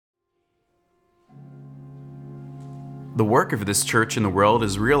The work of this church in the world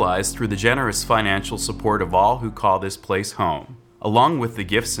is realized through the generous financial support of all who call this place home. Along with the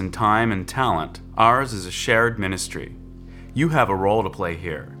gifts and time and talent, ours is a shared ministry. You have a role to play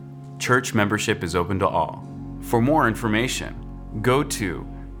here. Church membership is open to all. For more information, go to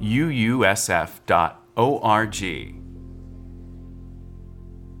uusf.org.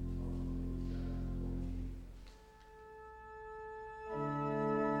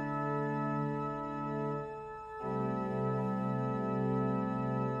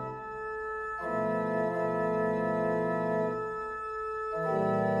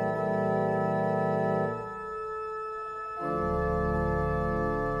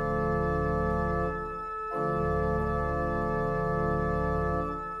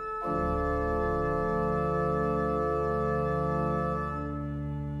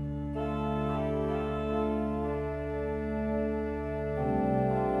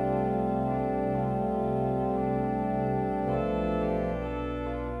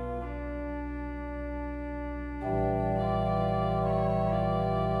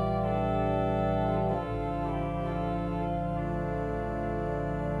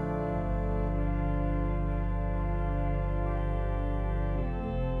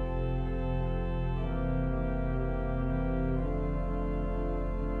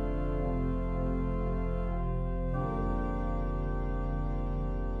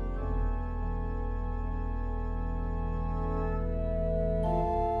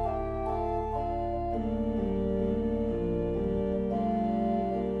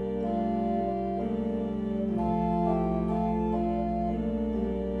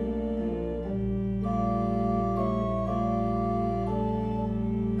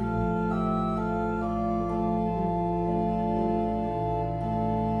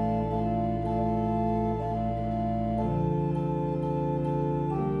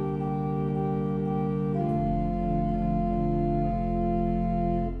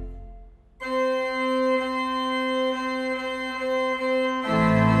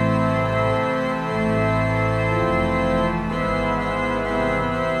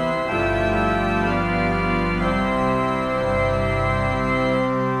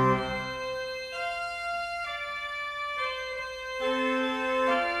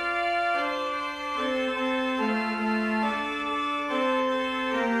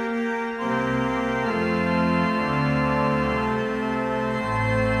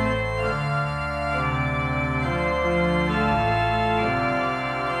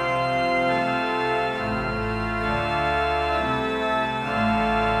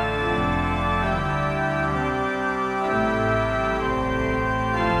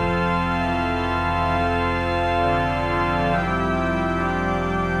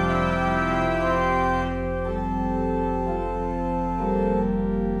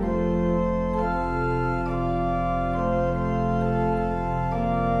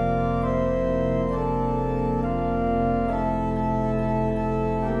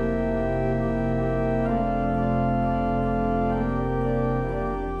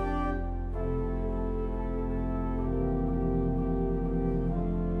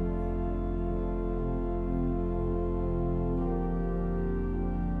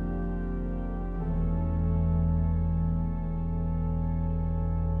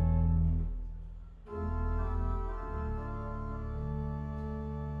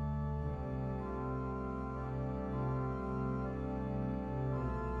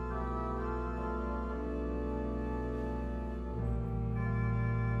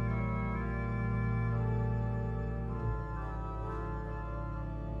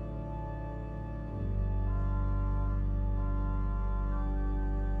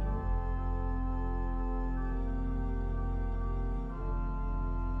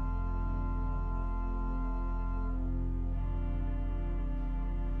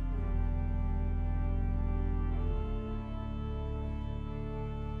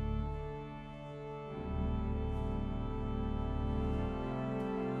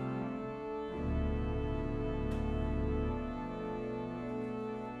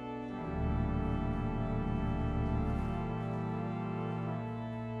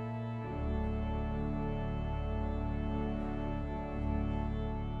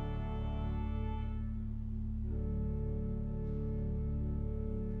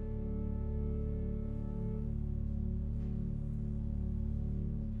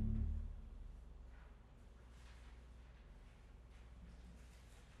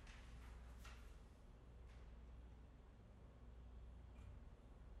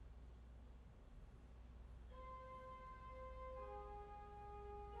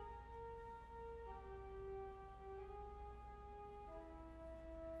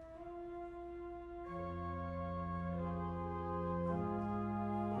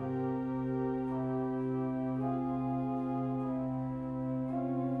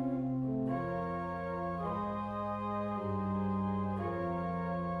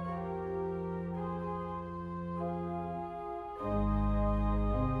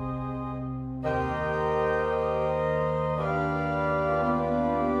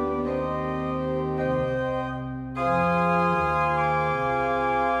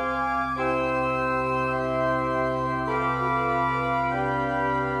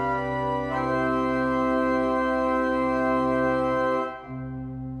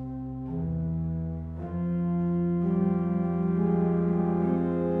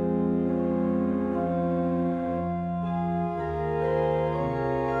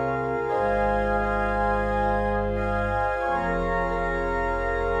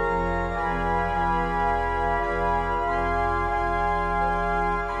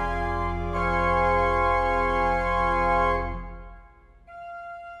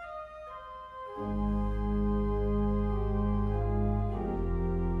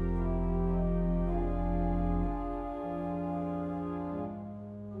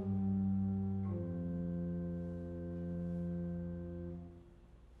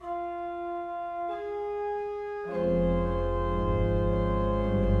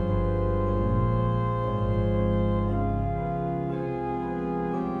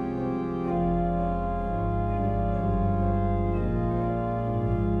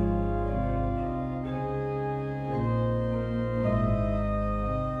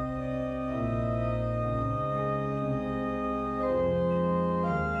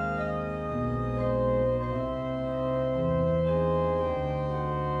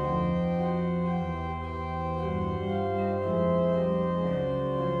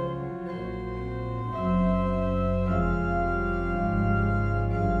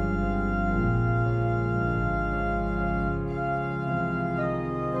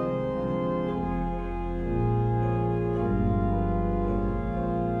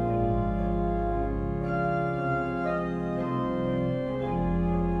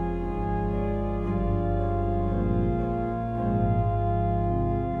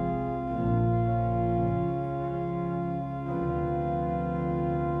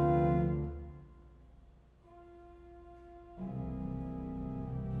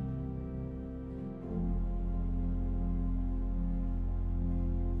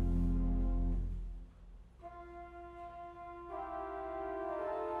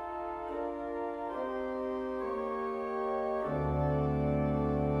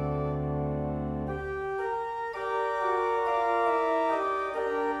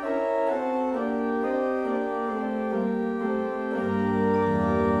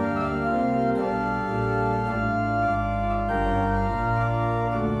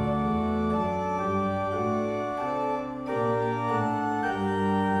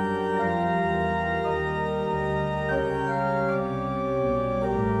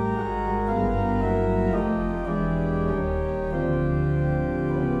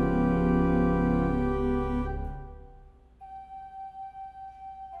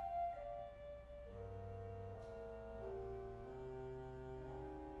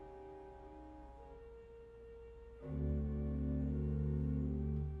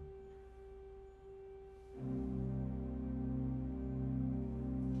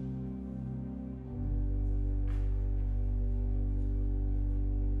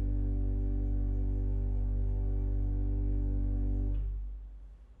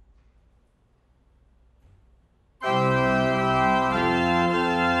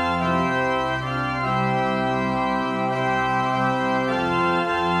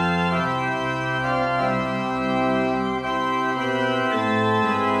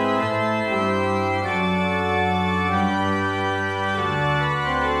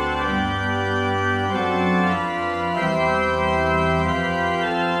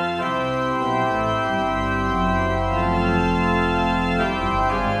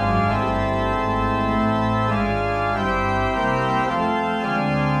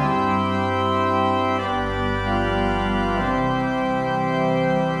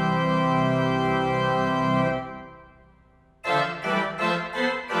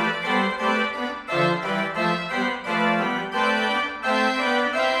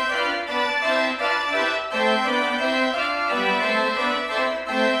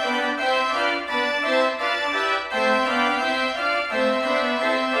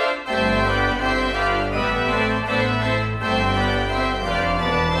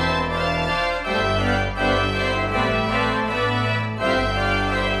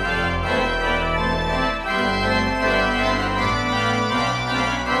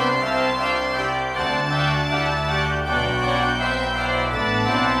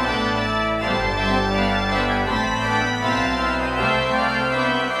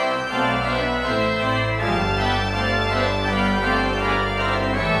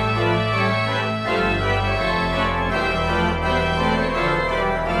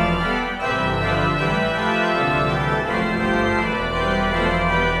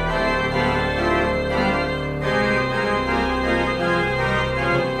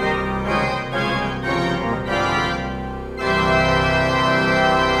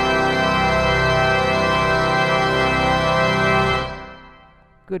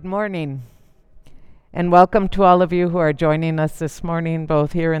 Good morning, and welcome to all of you who are joining us this morning,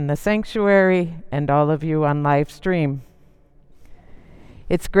 both here in the sanctuary and all of you on live stream.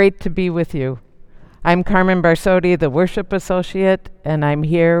 It's great to be with you. I'm Carmen Barsotti, the worship associate, and I'm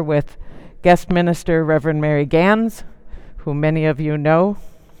here with guest minister Reverend Mary Gans, who many of you know.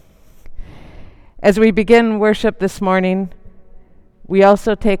 As we begin worship this morning, we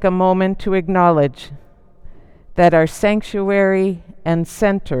also take a moment to acknowledge that our sanctuary and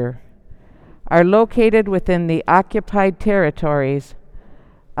center are located within the occupied territories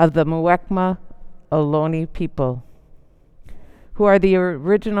of the Muwekma Ohlone people, who are the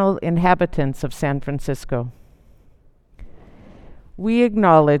original inhabitants of San Francisco. We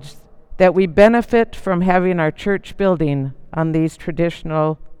acknowledge that we benefit from having our church building on these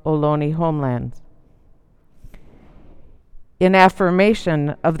traditional Ohlone homelands. In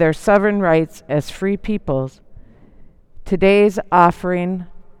affirmation of their sovereign rights as free peoples, today's offering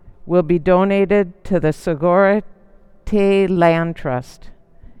will be donated to the Sogorea Te Land Trust,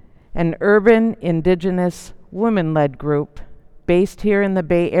 an urban indigenous women-led group based here in the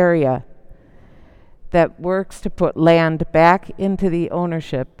Bay Area that works to put land back into the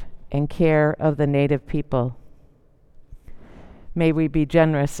ownership and care of the Native people. May we be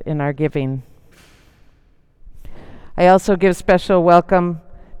generous in our giving. I also give special welcome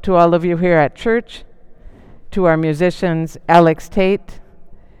to all of you here at church, to our musicians Alex Tate,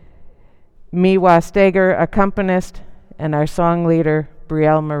 Miwa Steger, accompanist, and our song leader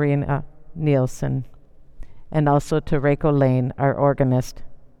Brielle Marina Nielsen, and also to Reiko Lane, our organist.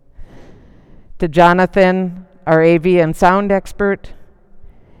 To Jonathan, our AV and sound expert,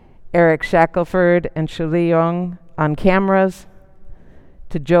 Eric Shackelford and Shuli Young on cameras,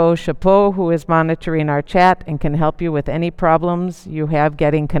 to Joe Chapeau, who is monitoring our chat and can help you with any problems you have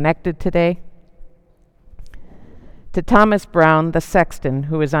getting connected today, to Thomas Brown, the sexton,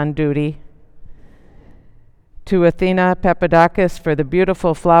 who is on duty, to Athena Papadakis for the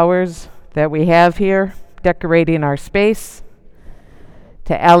beautiful flowers that we have here decorating our space,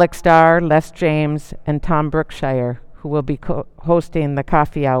 to Alex Starr, Les James, and Tom Brookshire, who will be hosting the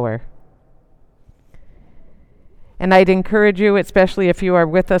coffee hour. And I'd encourage you, especially if you are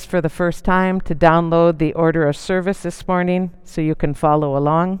with us for the first time, to download the order of service this morning so you can follow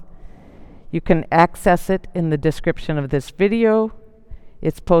along. You can access it in the description of this video.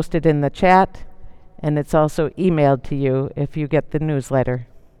 It's posted in the chat, and it's also emailed to you if you get the newsletter.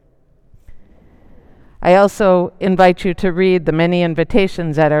 I also invite you to read the many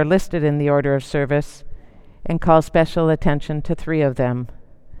invitations that are listed in the order of service and call special attention to 3 of them.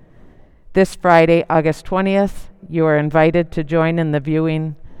 This Friday, August 20th, you are invited to join in the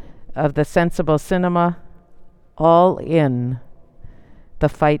viewing of the Sensible Cinema, All In, the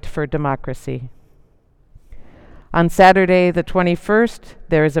Fight for Democracy. On Saturday, the 21st,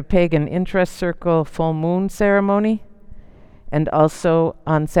 there is a Pagan Interest Circle full moon ceremony, and also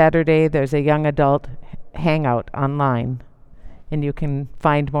on Saturday, there's a young adult hangout online, and you can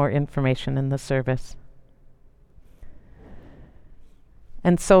find more information in the service.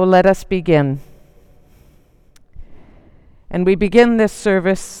 And so let us begin. And we begin this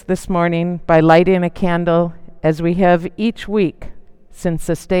service this morning by lighting a candle, as we have each week since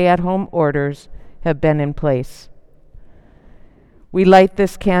the stay-at-home orders have been in place. We light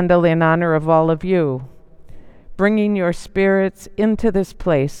this candle in honor of all of you, bringing your spirits into this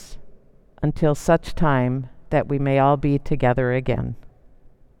place until such time that we may all be together again.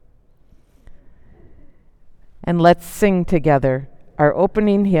 And let's sing together our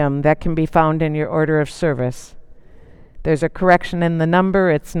opening hymn that can be found in your order of service. There's a correction in the number.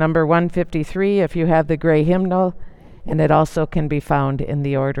 It's number 153 if you have the gray hymnal, and it also can be found in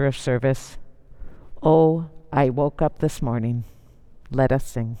the order of service. Oh, I woke up this morning. Let us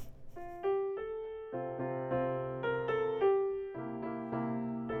sing.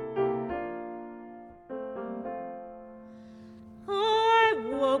 Oh, I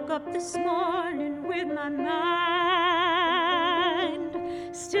woke up this morning with my mind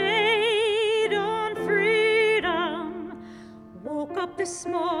stayed on freedom. Woke up this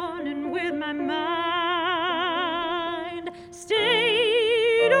morning with my mind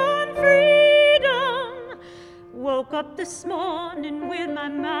stayed on freedom. Woke up this morning with my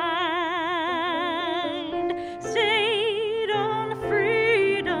mind stayed on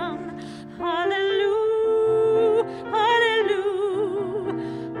freedom. Hallelujah, hallelujah,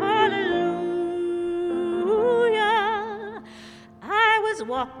 hallelujah. I was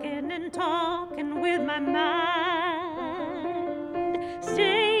walking and talking with my mind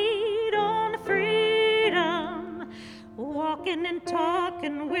stayed on freedom. Walking and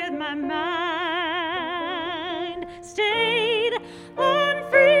talking with my mind stayed on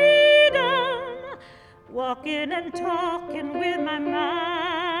freedom. walking and talking with my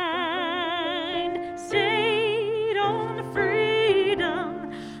mind stayed on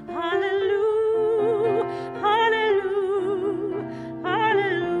freedom. Hallelujah, hallelujah,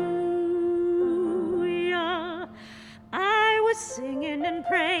 hallelujah. I was singing and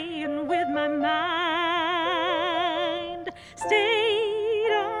praying with my mind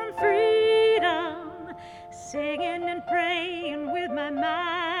stayed on freedom, singing and praying with my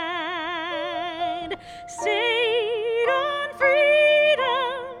mind stayed on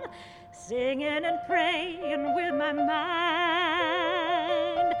freedom, singing and praying with my mind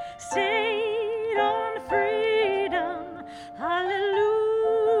stayed on freedom.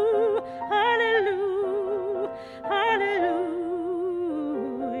 Hallelujah, hallelujah, hallelujah.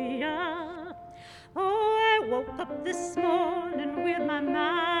 Oh, I woke up this morning with my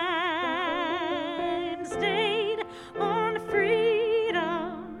mind stayed on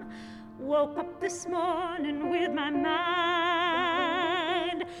freedom. Woke up this morning with my mind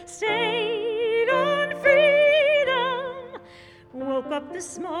stayed on freedom. Woke up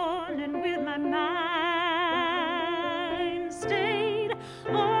this morning with my mind stayed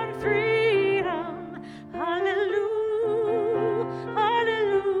on freedom. Hallelujah,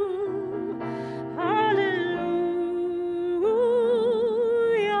 hallelujah, hallelujah.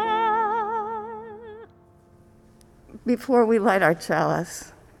 Before we light our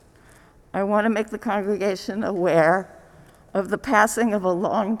chalice, I want to make the congregation aware of the passing of a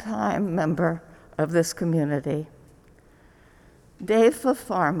longtime member of this community. Dave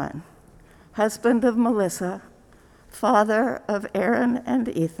Farman, husband of Melissa, father of Aaron and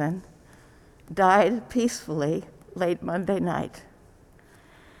Ethan, died peacefully late Monday night.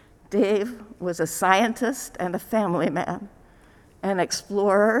 Dave was a scientist and a family man, an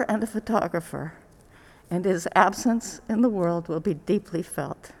explorer and a photographer, and his absence in the world will be deeply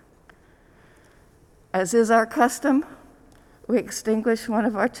felt. As is our custom, we extinguish one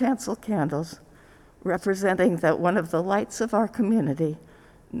of our chancel candles, representing that one of the lights of our community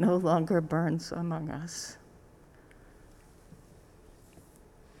no longer burns among us.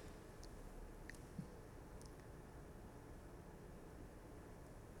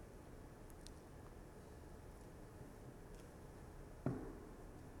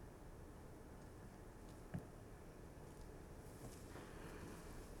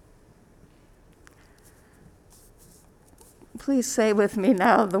 Please say with me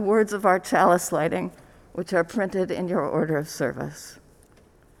now the words of our chalice lighting, which are printed in your order of service.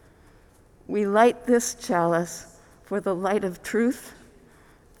 We light this chalice for the light of truth,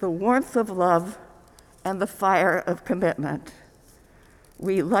 the warmth of love, and the fire of commitment.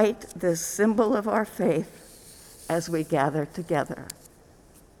 We light this symbol of our faith as we gather together.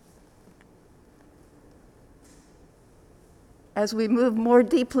 As we move more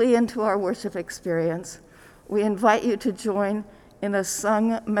deeply into our worship experience, we invite you to join in a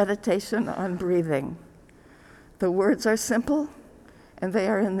sung meditation on breathing. The words are simple, and they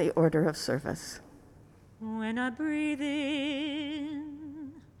are in the order of service. When I breathe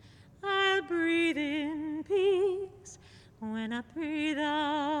in, I'll breathe in peace. When I breathe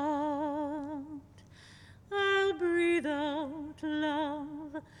out, I'll breathe out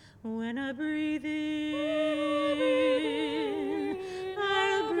love. When I breathe in,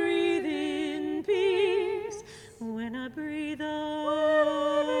 I'll breathe in peace. When I breathe out,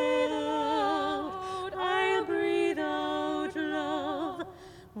 I'll breathe out love.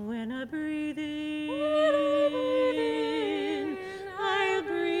 When I breathe in, I'll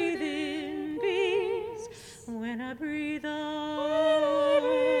breathe in peace. When I breathe out,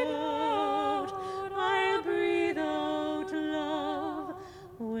 I'll breathe out love.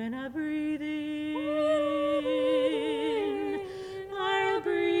 When I breathe in, I'll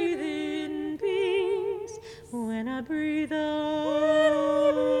breathe in peace. When I breathe out,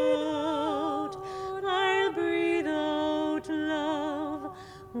 I'll breathe out love.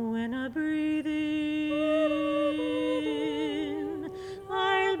 When I breathe in,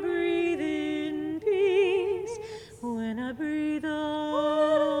 I'll breathe in peace. When I breathe out,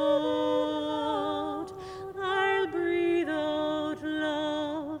 I'll breathe out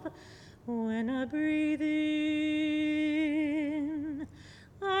love. When I breathe in,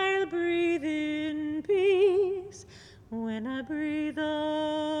 I'll breathe in peace. When I breathe out,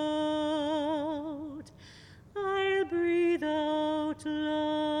 I'll breathe out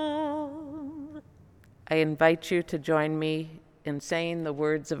love. I invite you to join me in saying the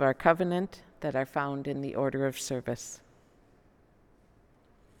words of our covenant that are found in the order of service.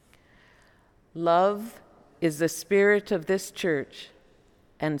 Love is the spirit of this church,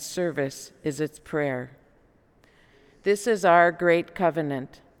 and service is its prayer. This is our great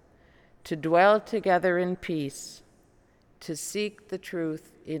covenant, to dwell together in peace, to seek the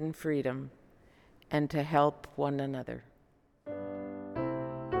truth in freedom, and to help one another.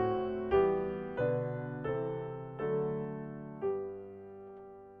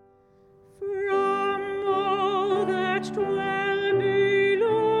 From all that dwell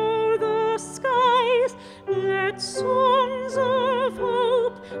below the skies, let songs of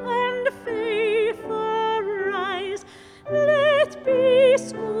hope and faith arise. Let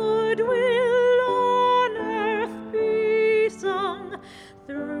peace, goodwill on earth be sung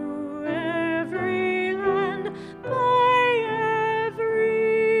through every land, by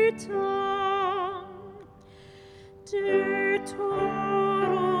every tongue. De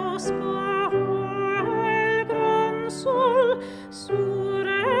toros bajo el gran sol, sur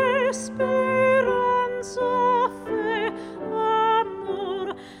esperanza, fe,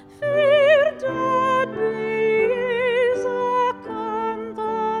 amor, verdad, belleza,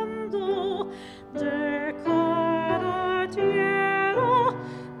 cantando de cada tierra,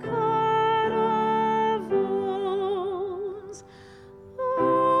 caravans.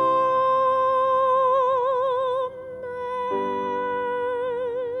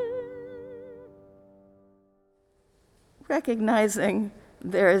 Recognizing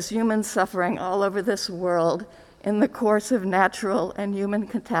there is human suffering all over this world in the course of natural and human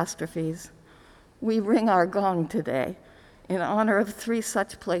catastrophes, we ring our gong today in honor of 3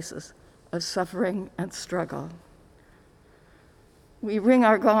 such places of suffering and struggle. We ring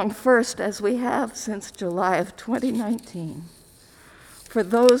our gong first, as we have since July of 2019, for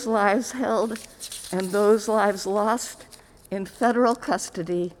those lives held and those lives lost in federal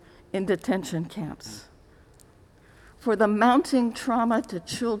custody in detention camps, for the mounting trauma to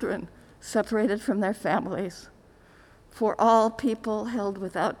children separated from their families, for all people held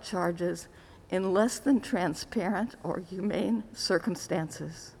without charges in less than transparent or humane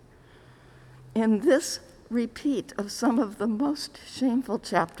circumstances. In this repeat of some of the most shameful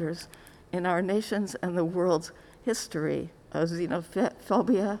chapters in our nation's and the world's history of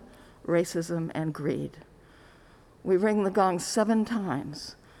xenophobia, racism, and greed, we ring the gong 7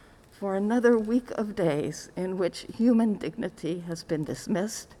 times for another week of days in which human dignity has been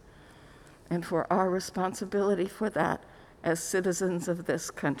dismissed, and for our responsibility for that as citizens of this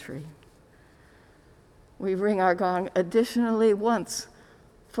country. We ring our gong additionally once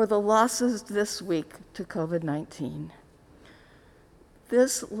for the losses this week to COVID-19.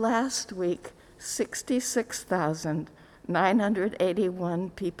 This last week, 66,981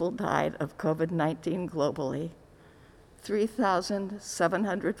 people died of COVID-19 globally,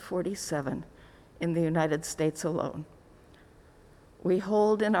 3,747 in the United States alone. We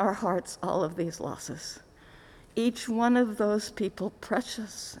hold in our hearts all of these losses, each one of those people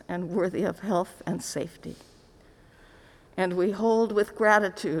precious and worthy of health and safety. And we hold with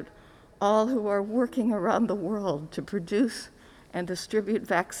gratitude all who are working around the world to produce and distribute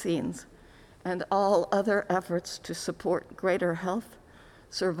vaccines and all other efforts to support greater health,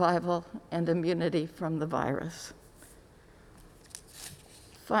 survival, and immunity from the virus.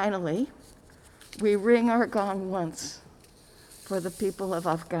 Finally, we ring our gong once for the people of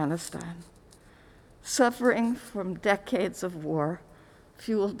Afghanistan, suffering from decades of war,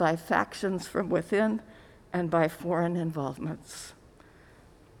 fueled by factions from within and by foreign involvements.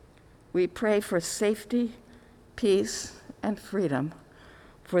 We pray for safety, peace, and freedom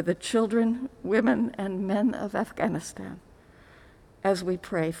for the children, women, and men of Afghanistan, as we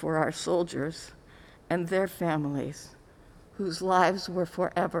pray for our soldiers and their families whose lives were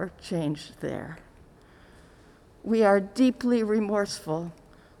forever changed there. We are deeply remorseful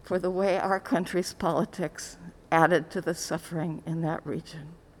for the way our country's politics added to the suffering in that region.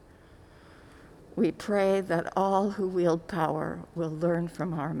 We pray that all who wield power will learn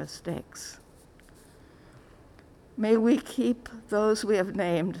from our mistakes. May we keep those we have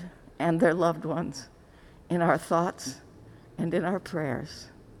named and their loved ones in our thoughts and in our prayers.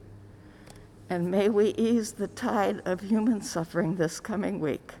 And may we ease the tide of human suffering this coming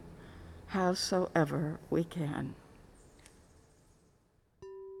week, howsoever we can.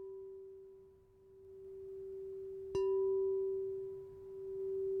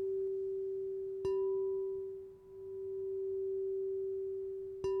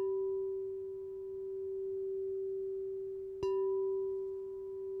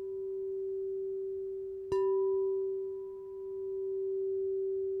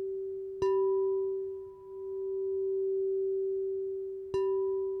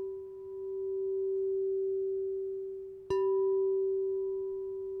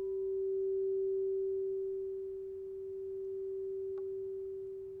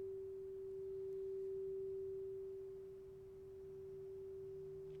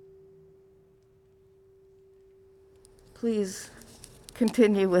 Please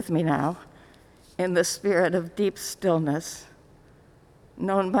continue with me now in the spirit of deep stillness,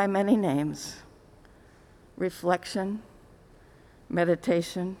 known by many names: reflection,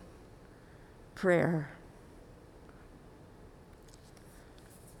 meditation, prayer.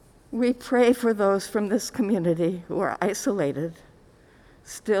 We pray for those from this community who are isolated,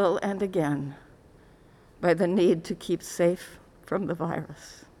 still and again, by the need to keep safe from the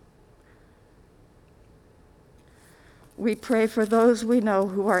virus. We pray for those we know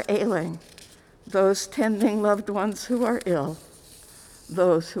who are ailing, those tending loved ones who are ill,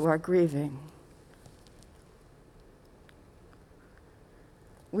 those who are grieving.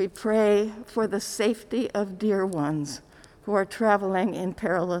 We pray for the safety of dear ones who are traveling in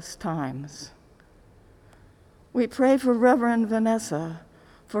perilous times. We pray for Reverend Vanessa,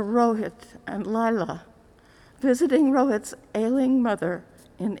 for Rohit and Lila, visiting Rohit's ailing mother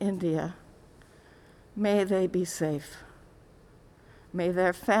in India. May they be safe. May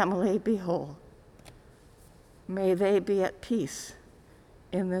their family be whole. May they be at peace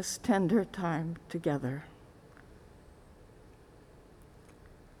in this tender time together.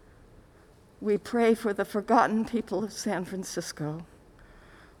 We pray for the forgotten people of San Francisco,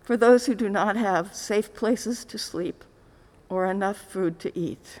 for those who do not have safe places to sleep or enough food to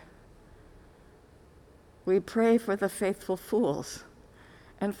eat. We pray for the faithful fools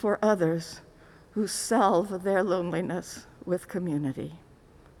and for others who salve their loneliness with community.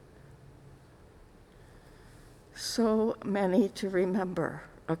 So many to remember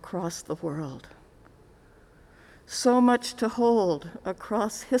across the world. So much to hold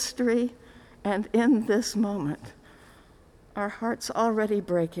across history and in this moment. Our hearts already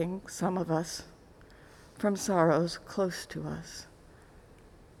breaking, some of us, from sorrows close to us.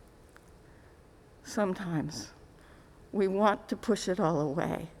 Sometimes we want to push it all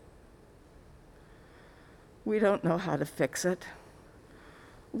away. We don't know how to fix it.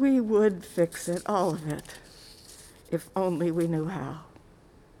 We would fix it, all of it, if only we knew how.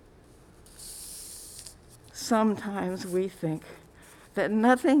 Sometimes we think that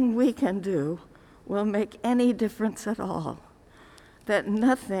nothing we can do will make any difference at all, that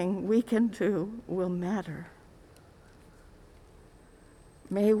nothing we can do will matter.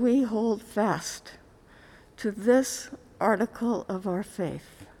 May we hold fast to this article of our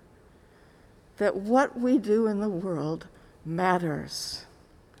faith, that what we do in the world matters,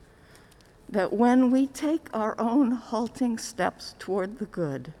 that when we take our own halting steps toward the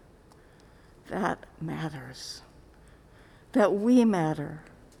good, that matters, that we matter,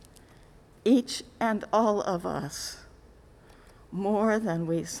 each and all of us, more than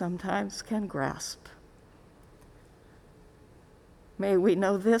we sometimes can grasp. May we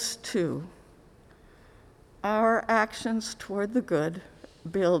know this too: our actions toward the good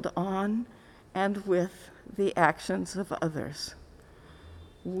build on and with the actions of others.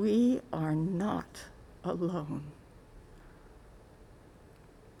 We are not alone.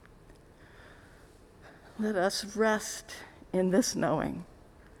 Let us rest in this knowing,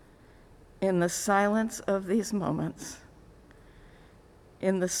 in the silence of these moments,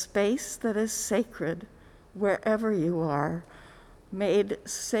 in the space that is sacred wherever you are, made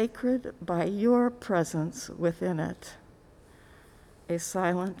sacred by your presence within it. A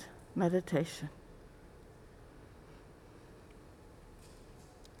silent meditation.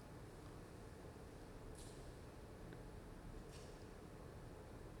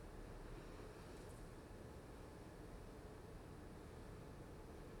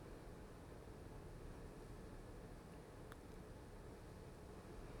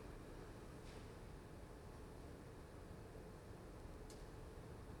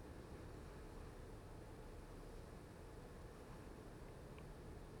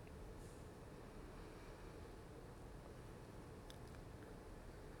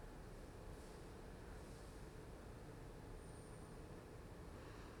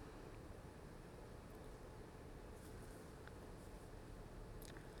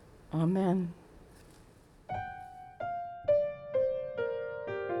 Amen.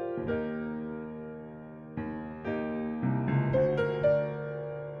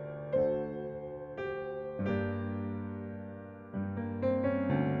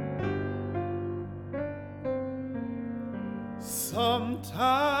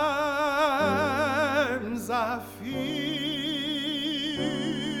 Sometimes I feel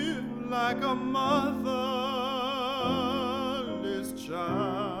like a motherless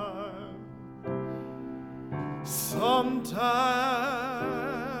child. Sometimes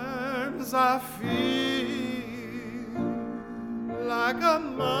I feel like a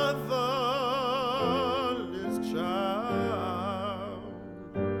motherless child.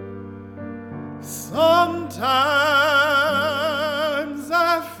 Sometimes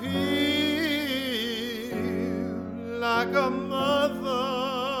feel like a motherless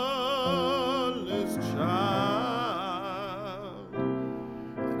child,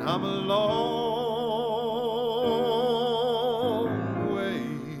 and I'm a long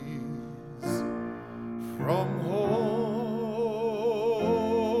ways from home.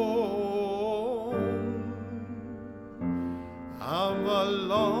 I'm a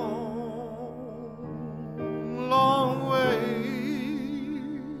long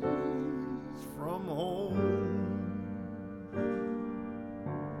ways from home.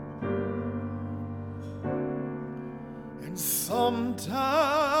 And sometimes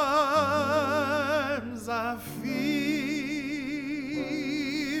I feel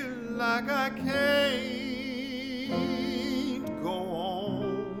like I can't go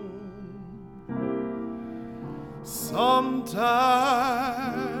on. Sometimes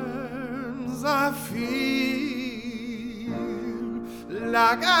I feel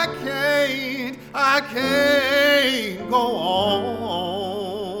like I can't go on.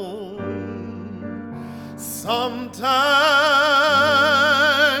 Sometimes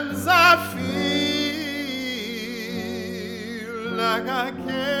I feel like I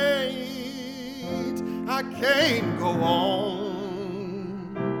can't go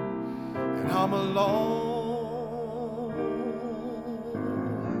on, and I'm a long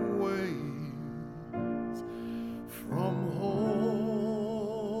ways from home.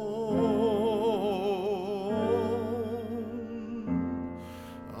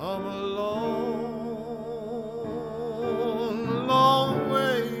 I'm a long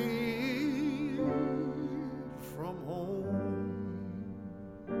way from home.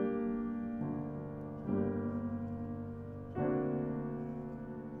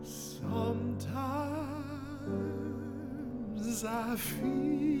 Sometimes I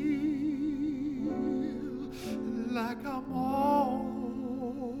feel like I'm almost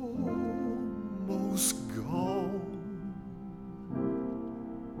gone.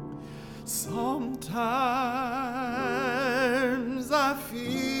 Sometimes I feel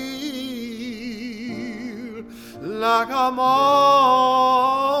like I'm almost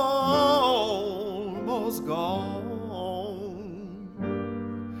gone.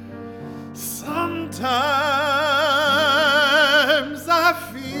 Sometimes I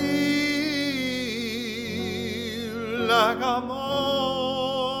feel like I'm almost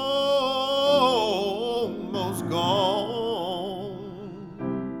gone,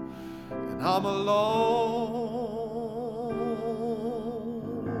 and I'm a long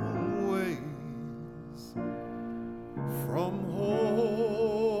ways from home.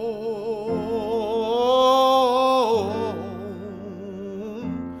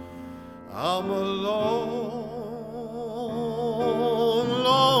 I'm a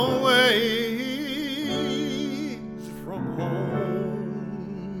long ways from home.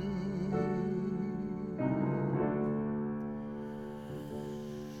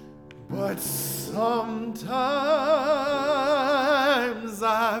 But sometimes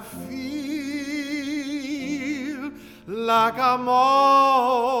I feel like I'm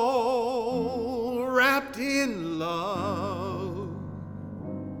all wrapped in love.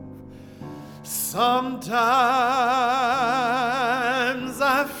 Sometimes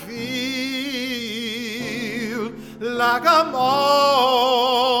I feel like I'm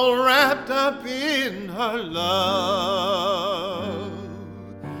all wrapped up in her love.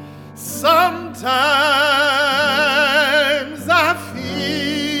 Sometimes I feel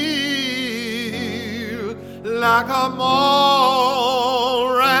like I'm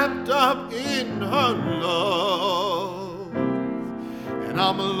all wrapped up in her love, and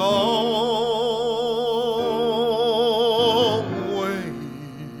I'm long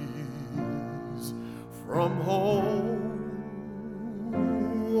ways from home.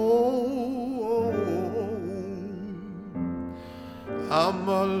 I'm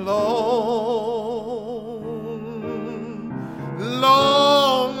a long ways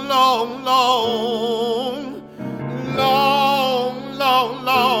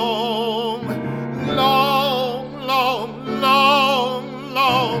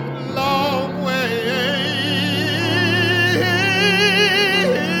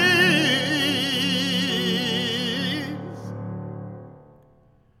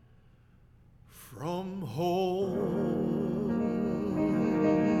from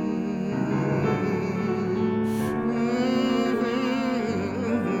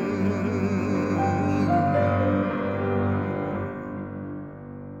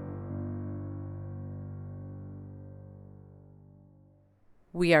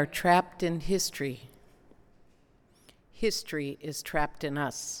We are trapped in history. History is trapped in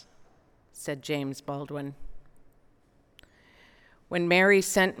us, said James Baldwin. When Mary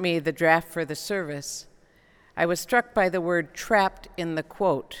sent me the draft for the service, I was struck by the word trapped in the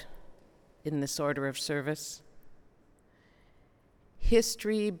quote in this order of service.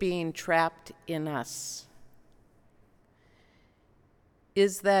 History being trapped in us.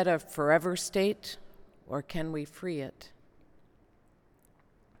 Is that a forever state, or can we free it?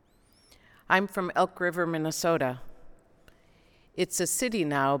 I'm from Elk River, Minnesota. It's a city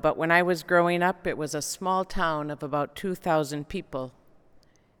now, but when I was growing up, it was a small town of about 2,000 people,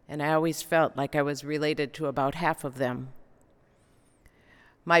 and I always felt like I was related to about half of them.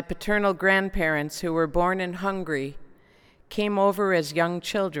 My paternal grandparents, who were born in Hungary, came over as young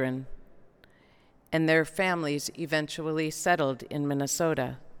children, and their families eventually settled in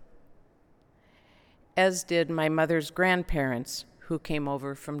Minnesota, as did my mother's grandparents, who came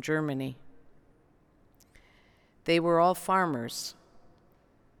over from Germany. They were all farmers.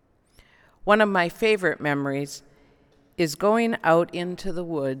 One of my favorite memories is going out into the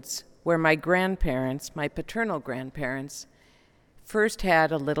woods where my grandparents, my paternal grandparents, first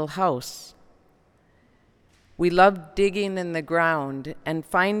had a little house. We loved digging in the ground and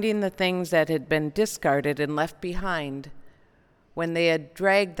finding the things that had been discarded and left behind when they had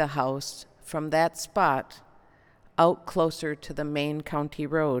dragged the house from that spot out closer to the main county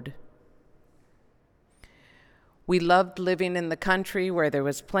road. We loved living in the country where there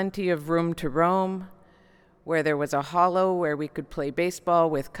was plenty of room to roam, where there was a hollow where we could play baseball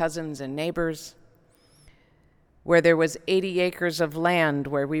with cousins and neighbors, where there was 80 acres of land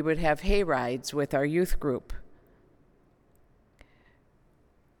where we would have hay rides with our youth group.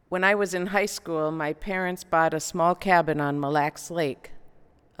 When I was in high school, my parents bought a small cabin on Mille Lacs Lake,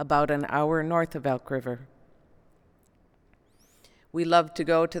 about an hour north of Elk River. We loved to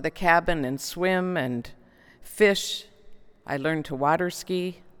go to the cabin and swim and fish. I learned to water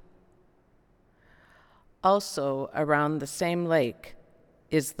ski. Also, around the same lake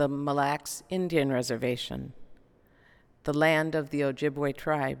is the Mille Lacs Indian Reservation, the land of the Ojibwe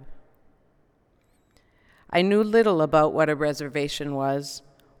tribe. I knew little about what a reservation was,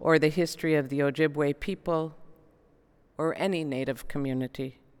 or the history of the Ojibwe people, or any Native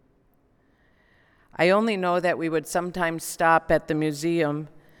community. I only know that we would sometimes stop at the museum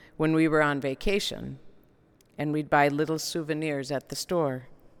when we were on vacation, and we'd buy little souvenirs at the store.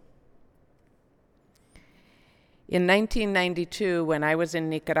 In 1992, when I was in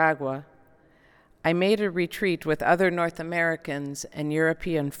Nicaragua, I made a retreat with other North Americans and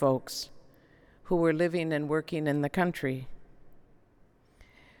European folks who were living and working in the country.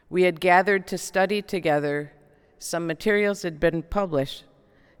 We had gathered to study together some materials that had been published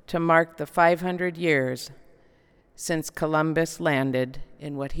to mark the 500 years since Columbus landed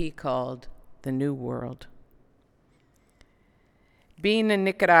in what he called the New World. Being in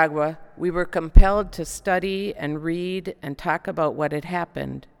Nicaragua, we were compelled to study and read and talk about what had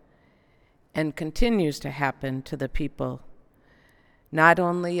happened and continues to happen to the people, not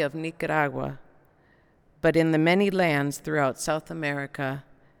only of Nicaragua, but in the many lands throughout South America,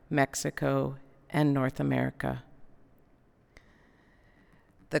 Mexico, and North America.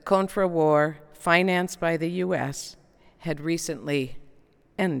 The Contra War, financed by the U.S., had recently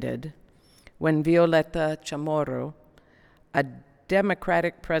ended when Violeta Chamorro, a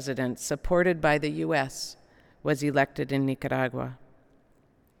Democratic president supported by the U.S., was elected in Nicaragua.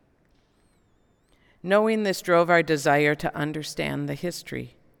 Knowing this drove our desire to understand the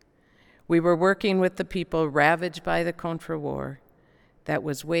history. We were working with the people ravaged by the Contra War that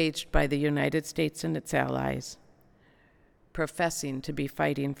was waged by the United States and its allies, professing to be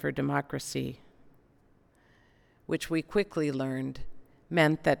fighting for democracy, which we quickly learned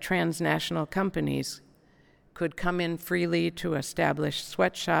meant that transnational companies could come in freely to establish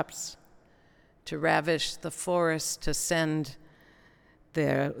sweatshops, to ravish the forests, to send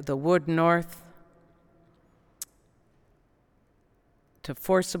the wood north, to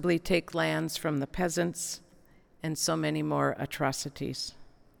forcibly take lands from the peasants, and so many more atrocities.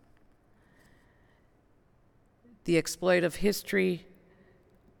 The exploit of history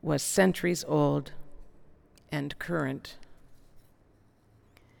was centuries old and current.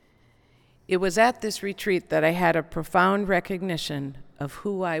 It was at this retreat that I had a profound recognition of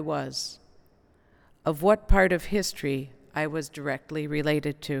who I was, of what part of history I was directly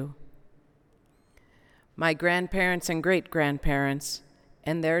related to. My grandparents and great-grandparents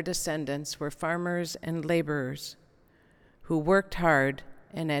and their descendants were farmers and laborers who worked hard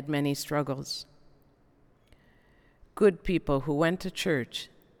and had many struggles. Good people who went to church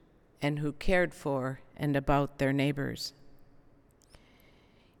and who cared for and about their neighbors.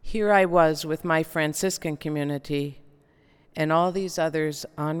 Here I was with my Franciscan community and all these others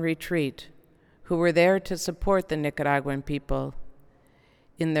on retreat who were there to support the Nicaraguan people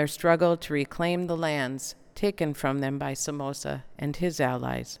in their struggle to reclaim the lands taken from them by Somoza and his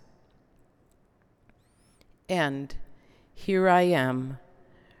allies. And here I am,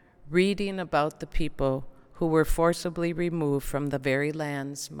 reading about the people who were forcibly removed from the very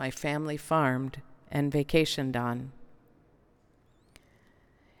lands my family farmed and vacationed on.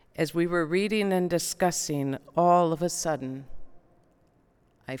 As we were reading and discussing, all of a sudden,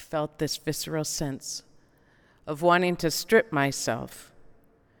 I felt this visceral sense of wanting to strip myself,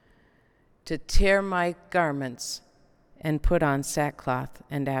 to tear my garments and put on sackcloth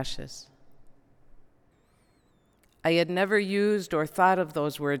and ashes. I had never used or thought of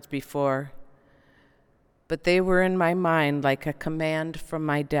those words before, but they were in my mind like a command from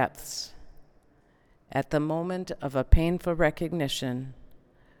my depths at the moment of a painful recognition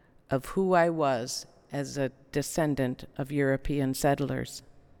of who I was as a descendant of European settlers.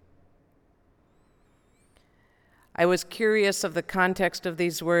 I was curious of the context of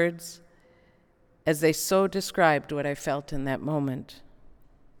these words as they so described what I felt in that moment.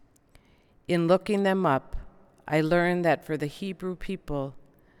 In looking them up, I learned that for the Hebrew people,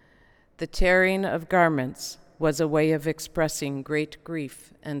 the tearing of garments was a way of expressing great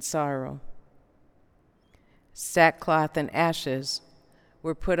grief and sorrow. Sackcloth and ashes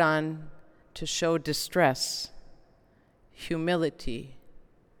were put on to show distress, humility,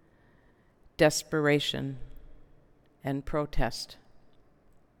 desperation, and protest.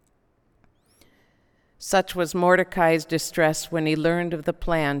 Such was Mordecai's distress when he learned of the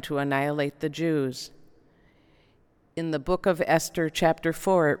plan to annihilate the Jews. In the book of Esther, chapter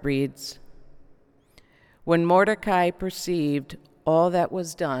 4, it reads, "When Mordecai perceived all that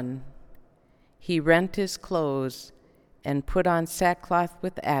was done, he rent his clothes and put on sackcloth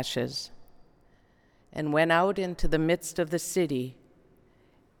with ashes, and went out into the midst of the city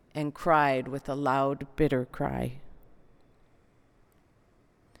and cried with a loud, bitter cry."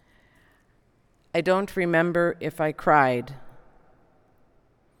 I don't remember if I cried,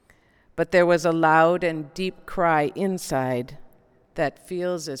 but there was a loud and deep cry inside that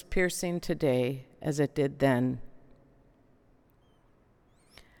feels as piercing today as it did then.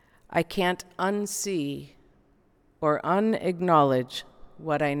 I can't unsee or unacknowledge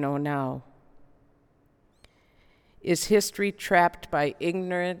what I know now. Is history trapped by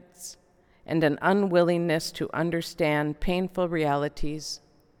ignorance and an unwillingness to understand painful realities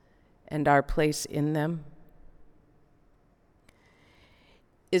and our place in them?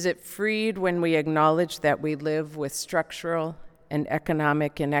 Is it freed when we acknowledge that we live with structural and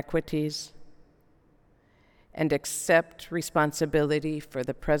economic inequities and accept responsibility for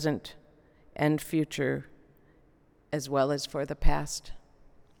the present and future as well as for the past?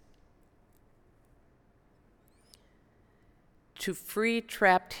 To free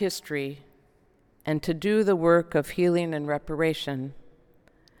trapped history and to do the work of healing and reparation,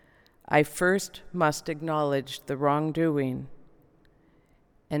 I first must acknowledge the wrongdoing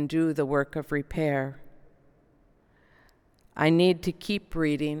and do the work of repair. I need to keep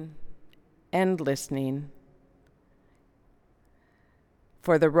reading and listening,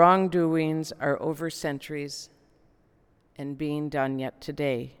 for the wrongdoings are over centuries and being done yet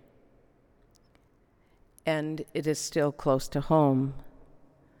today. And it is still close to home.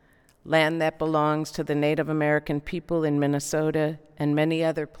 Land that belongs to the Native American people in Minnesota and many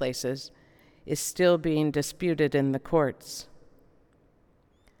other places is still being disputed in the courts.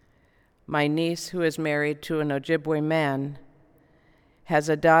 My niece, who is married to an Ojibwe man, has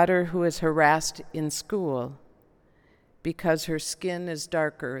a daughter who is harassed in school because her skin is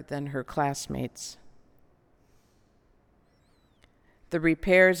darker than her classmates. The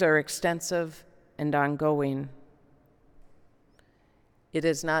repairs are extensive and ongoing. It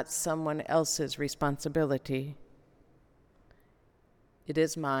is not someone else's responsibility. It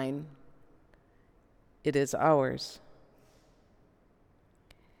is mine. It is ours.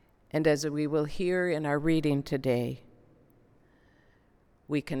 And as we will hear in our reading today,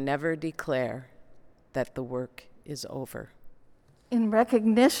 we can never declare that the work is over. In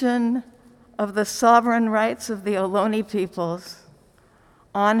recognition of the sovereign rights of the Ohlone peoples,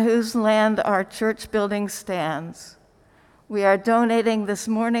 on whose land our church building stands, we are donating this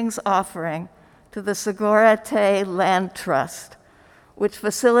morning's offering to the Segura Te Land Trust, which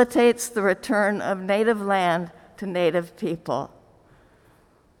facilitates the return of native land to native people.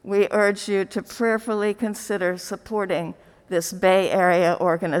 We urge you to prayerfully consider supporting this Bay Area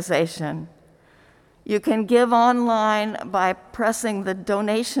organization. You can give online by pressing the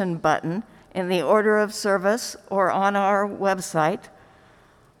donation button in the order of service or on our website.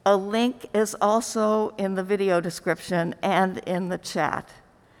 A link is also in the video description and in the chat.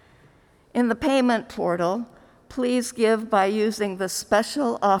 In the payment portal, please give by using the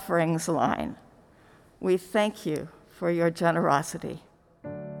special offerings line. We thank you for your generosity.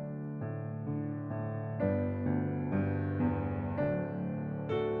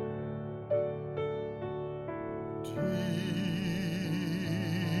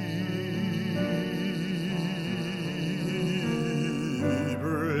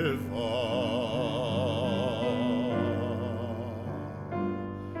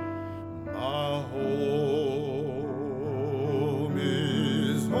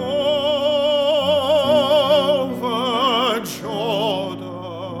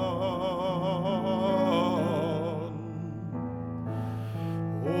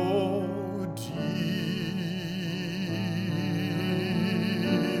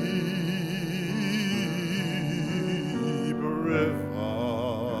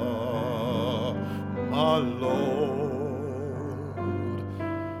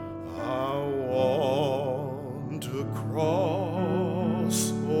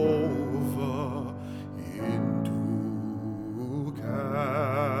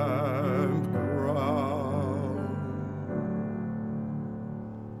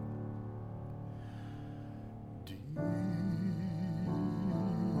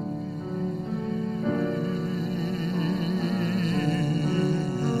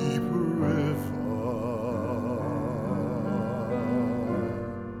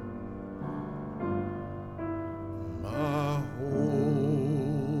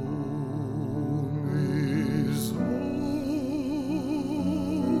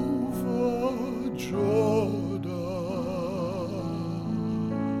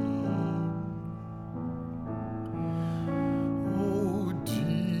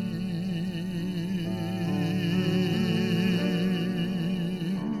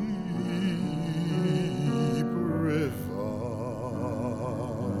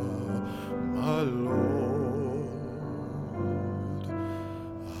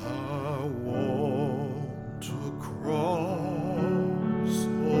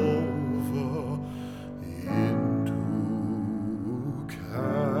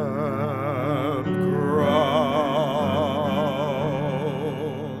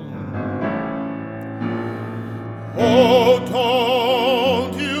 Oh,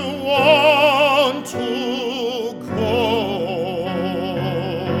 don't you want to go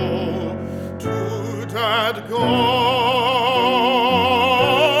to that gospel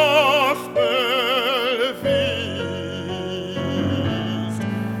feast,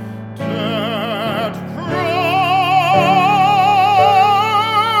 that promised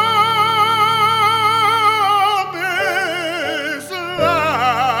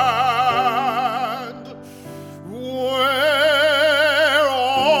land, where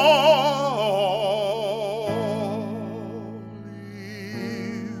all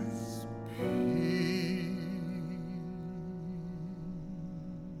is peace.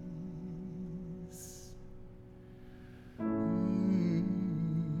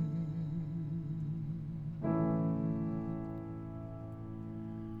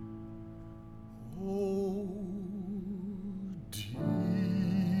 Oh, deep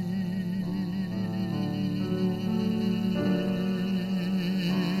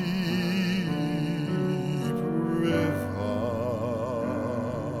river,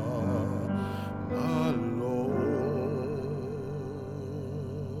 my Lord,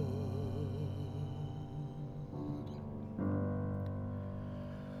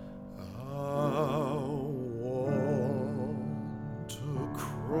 I want to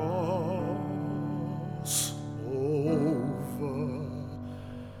cross over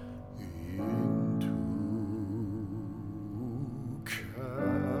into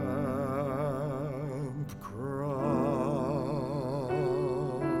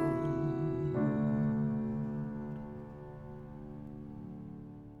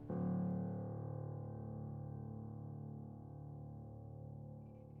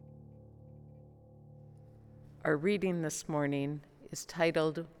Our reading this morning is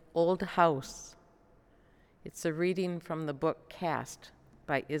titled Old House. It's a reading from the book Caste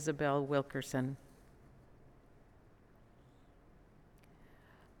by Isabel Wilkerson.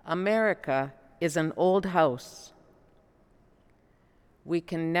 America is an old house. We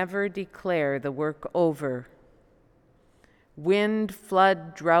can never declare the work over. Wind,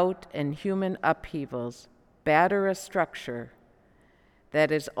 flood, drought, and human upheavals batter a structure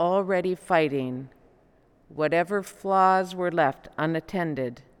that is already fighting whatever flaws were left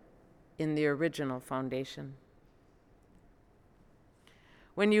unattended in the original foundation.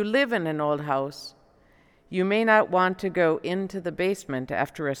 When you live in an old house, you may not want to go into the basement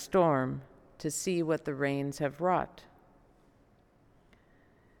after a storm to see what the rains have wrought.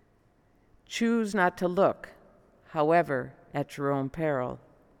 Choose not to look however, at your own peril.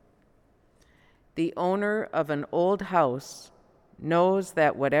 The owner of an old house knows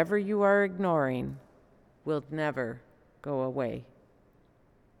that whatever you are ignoring will never go away.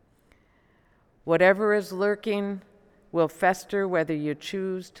 Whatever is lurking will fester whether you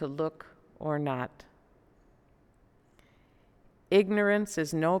choose to look or not. Ignorance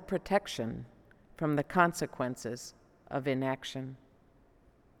is no protection from the consequences of inaction.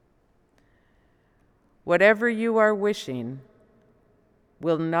 Whatever you are wishing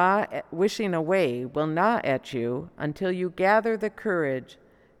away will gnaw at you until you gather the courage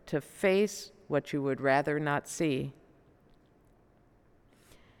to face what you would rather not see.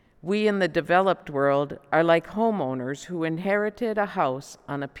 We in the developed world are like homeowners who inherited a house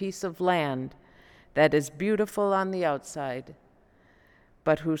on a piece of land that is beautiful on the outside,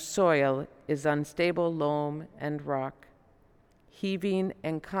 but whose soil is unstable loam and rock, heaving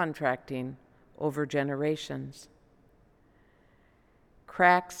and contracting over generations.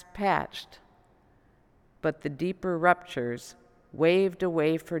 Cracks patched, but the deeper ruptures waved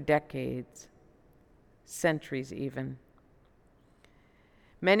away for decades, centuries even.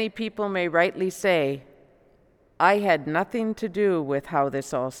 Many people may rightly say, I had nothing to do with how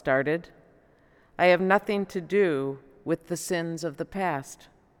this all started. I have nothing to do with the sins of the past.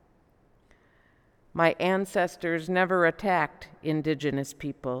 My ancestors never attacked indigenous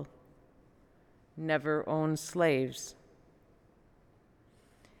people, never owned slaves.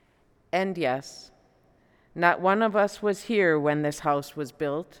 And yes, not one of us was here when this house was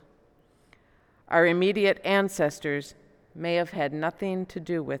built. Our immediate ancestors may have had nothing to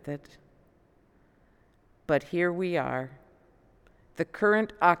do with it. But here we are, the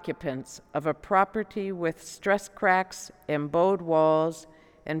current occupants of a property with stress cracks and bowed walls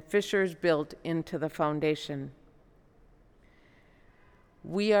and fissures built into the foundation.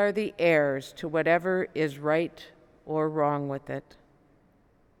 We are the heirs to whatever is right or wrong with it.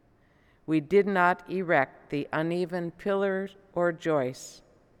 We did not erect the uneven pillars or joists,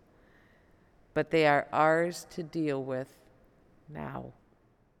 but they are ours to deal with now.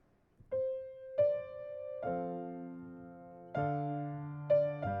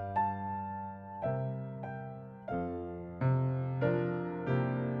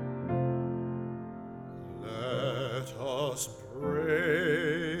 Let us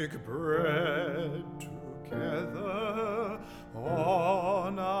break bread together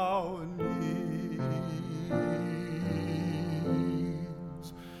on our knees.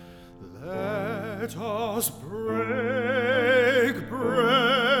 Let us break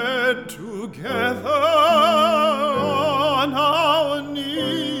bread together on our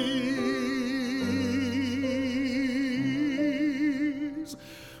knees.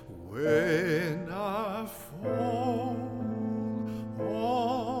 When I fall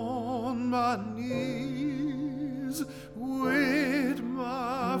on my knees with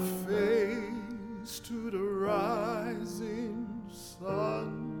my face to the rising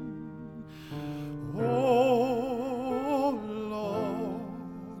sun, oh Lord,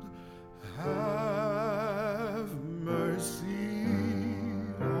 have mercy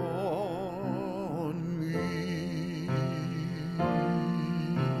on me.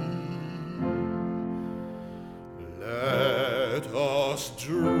 Let us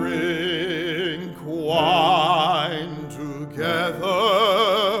drink wine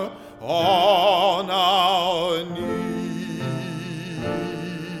together on our knees.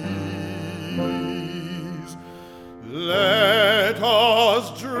 Let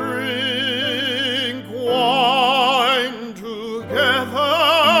us drink wine together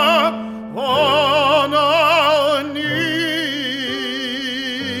on our knees.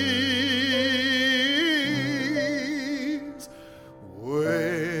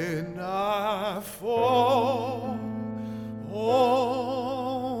 When I fall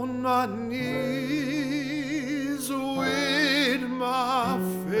on my knees with my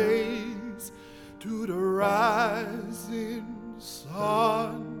face to the rising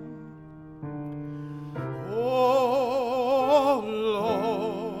sun, oh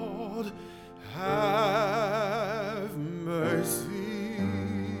Lord, have mercy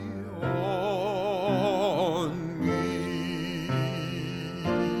on me.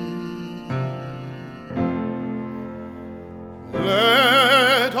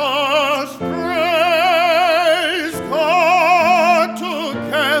 Let us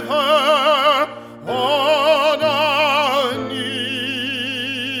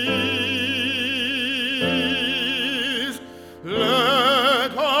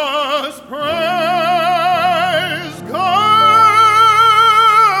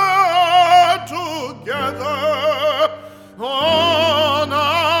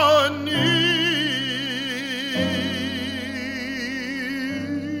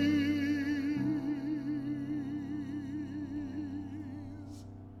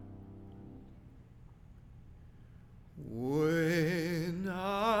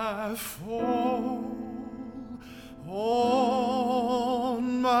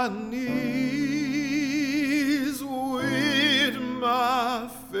my knees with my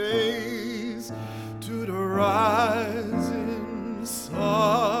face to the rising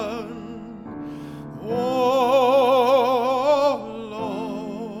sun. Oh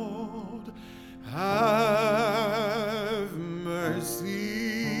Lord, have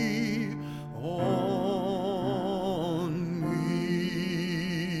mercy on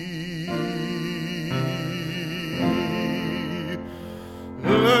me.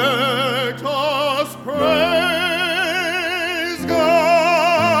 Let us praise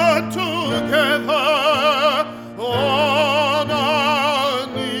God together on our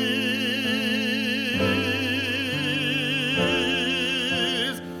knees.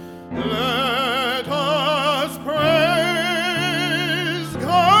 Let us praise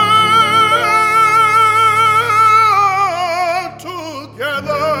God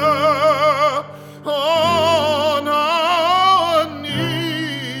together on our knees.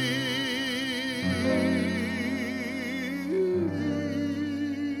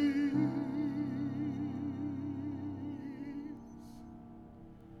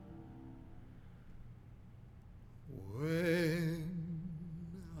 When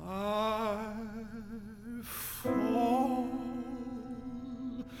I fall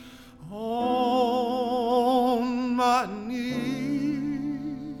on my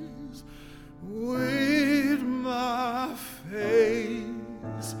knees with my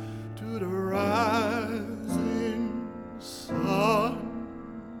face to the rising sun.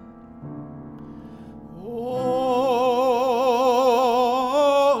 Oh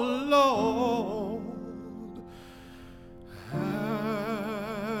Lord, have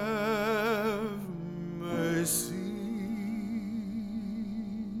mercy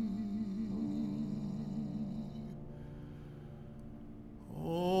on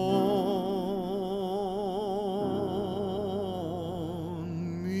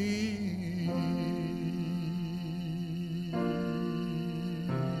me.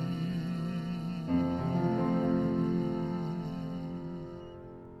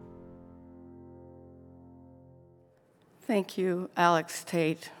 Thank you, Alex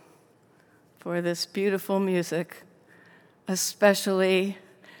Tate, for this beautiful music, especially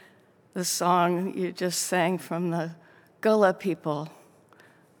the song you just sang from the Gullah people,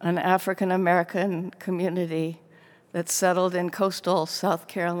 an African American community that settled in coastal South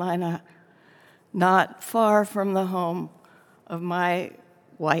Carolina, not far from the home of my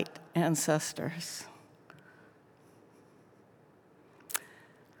white ancestors.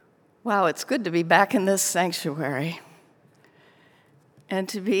 Wow, it's good to be back in this sanctuary and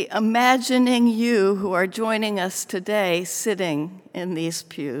to be imagining you who are joining us today sitting in these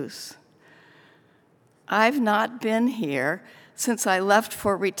pews. I've not been here since I left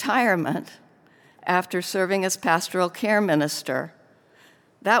for retirement after serving as pastoral care minister.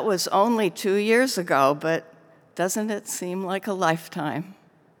 That was only 2 years ago, but doesn't it seem like a lifetime?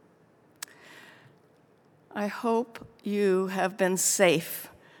 I hope you have been safe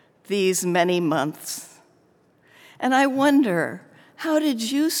these many months. And I wonder, how did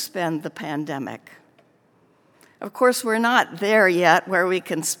you spend the pandemic? Of course, we're not there yet where we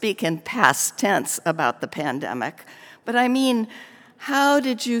can speak in past tense about the pandemic, but I mean, how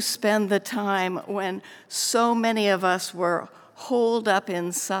did you spend the time when so many of us were holed up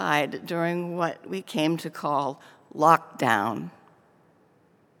inside during what we came to call lockdown?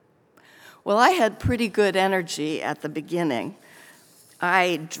 Well, I had pretty good energy at the beginning.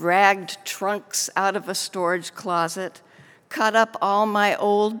 I dragged trunks out of a storage closet, cut up all my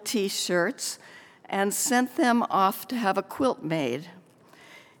old t-shirts, and sent them off to have a quilt made.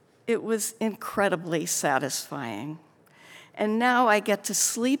 It was incredibly satisfying. And now I get to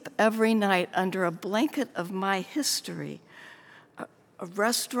sleep every night under a blanket of my history. A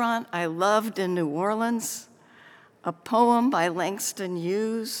restaurant I loved in New Orleans, a poem by Langston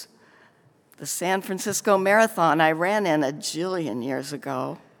Hughes, the San Francisco Marathon I ran in a jillion years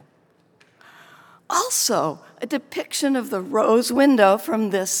ago. Also, a depiction of the rose window from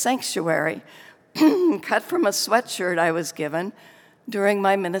this sanctuary, cut from a sweatshirt I was given during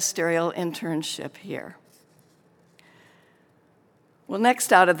my ministerial internship here. Well,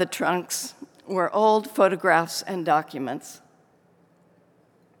 next out of the trunks were old photographs and documents.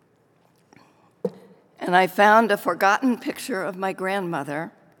 And I found a forgotten picture of my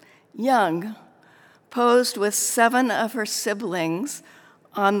grandmother, young, posed with 7 of her siblings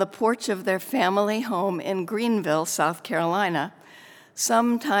on the porch of their family home in Greenville, South Carolina,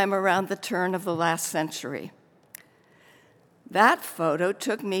 sometime around the turn of the last century. That photo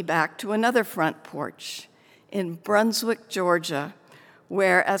took me back to another front porch in Brunswick, Georgia,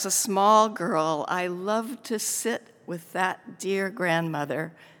 where as a small girl I loved to sit with that dear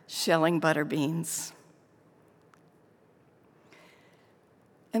grandmother shelling butter beans.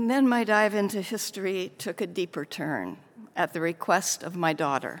 And then my dive into history took a deeper turn at the request of my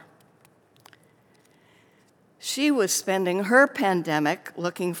daughter. She was spending her pandemic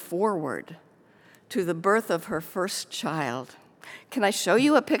looking forward to the birth of her first child. Can I show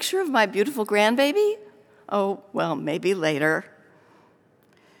you a picture of my beautiful grandbaby? Oh, well, maybe later.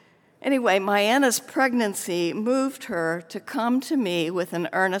 Anyway, Mayanna's pregnancy moved her to come to me with an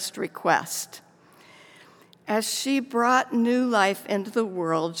earnest request. As she brought new life into the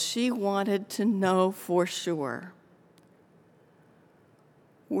world, she wanted to know for sure,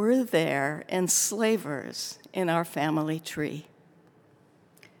 were there enslavers in our family tree?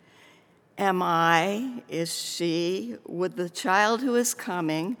 Am I, is she, would the child who is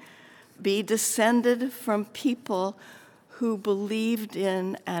coming be descended from people who believed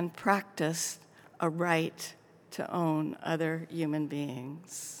in and practiced a right to own other human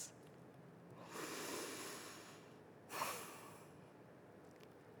beings?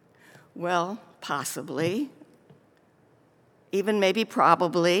 Well, possibly, even maybe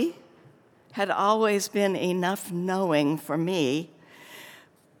probably, had always been enough knowing for me,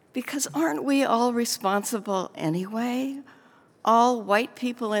 because aren't we all responsible anyway? All white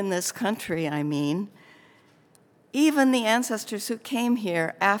people in this country, I mean. Even the ancestors who came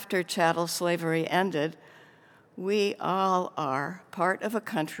here after chattel slavery ended, we all are part of a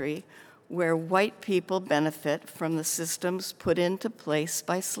country where white people benefit from the systems put into place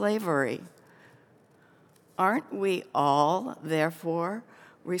by slavery. Aren't we all, therefore,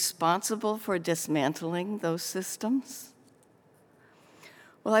 responsible for dismantling those systems?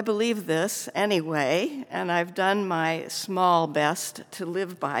 Well, I believe this anyway, and I've done my small best to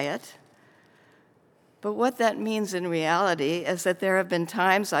live by it. But what that means in reality is that there have been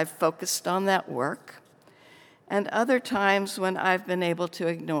times I've focused on that work, and other times when I've been able to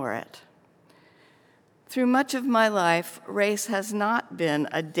ignore it. Through much of my life, race has not been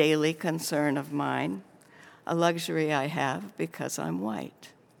a daily concern of mine, a luxury I have because I'm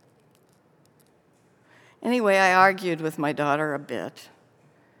white. Anyway, I argued with my daughter a bit.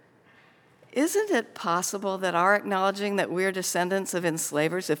 Isn't it possible that our acknowledging that we're descendants of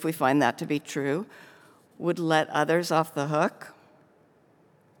enslavers, if we find that to be true, would let others off the hook?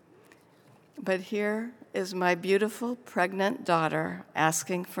 But here is my beautiful pregnant daughter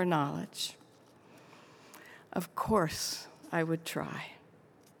asking for knowledge. Of course, I would try.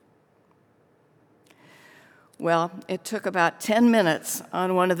 Well, it took about 10 minutes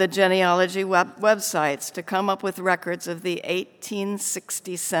on one of the genealogy websites to come up with records of the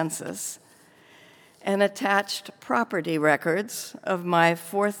 1860 census and attached property records of my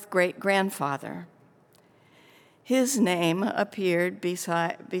fourth great-grandfather. His name appeared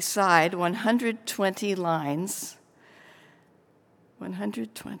beside 120 lines,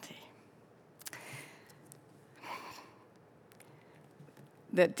 120,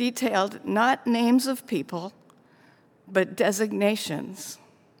 that detailed not names of people, but designations,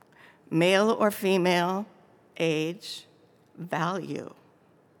 male or female, age, value.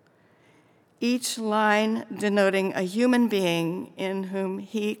 Each line denoting a human being in whom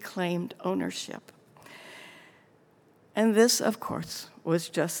he claimed ownership. And this, of course, was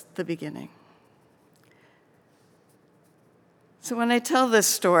just the beginning. So when I tell this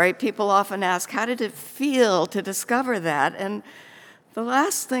story, people often ask, how did it feel to discover that? And the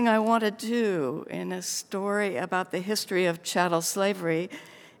last thing I want to do in a story about the history of chattel slavery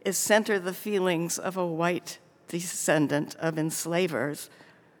is center the feelings of a white descendant of enslavers,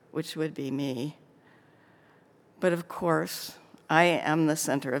 which would be me. But of course, I am the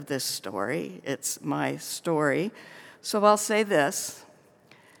center of this story. It's my story. So I'll say this.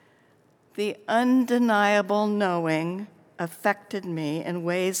 The undeniable knowing affected me in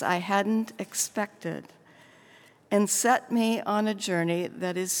ways I hadn't expected and set me on a journey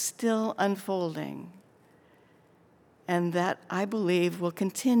that is still unfolding and that I believe will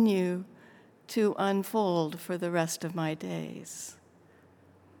continue to unfold for the rest of my days.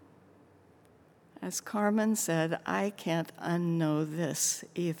 As Carmen said, I can't unknow this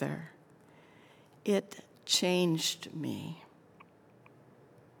either. It changed me.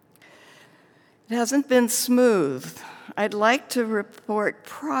 It hasn't been smooth. I'd like to report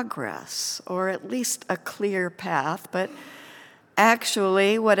progress, or at least a clear path, but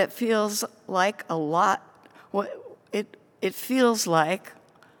actually what it feels like it feels like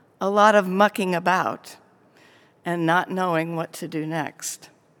a lot of mucking about and not knowing what to do next.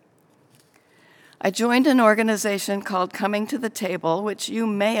 I joined an organization called Coming to the Table, which you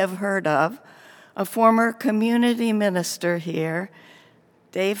may have heard of. A former community minister here,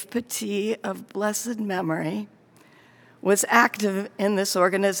 Dave Petit of blessed memory, was active in this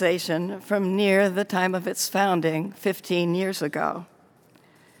organization from near the time of its founding 15 years ago.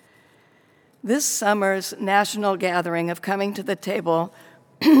 This summer's national gathering of Coming to the Table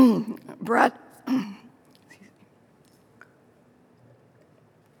brought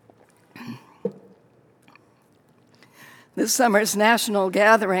This summer's national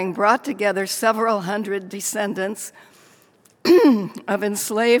gathering brought together several hundred descendants of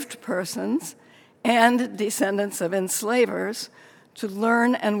enslaved persons and descendants of enslavers to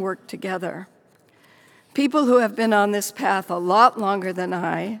learn and work together. People who have been on this path a lot longer than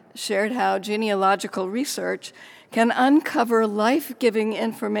I shared how genealogical research can uncover life-giving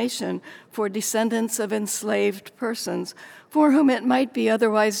information for descendants of enslaved persons for whom it might be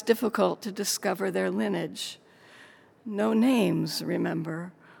otherwise difficult to discover their lineage. No names,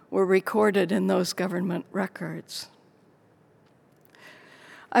 remember, were recorded in those government records.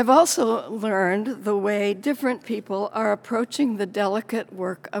 I've also learned the way different people are approaching the delicate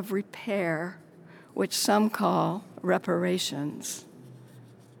work of repair, which some call reparations.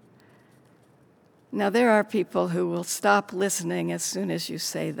 Now, there are people who will stop listening as soon as you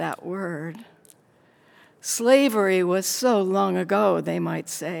say that word. Slavery was so long ago, they might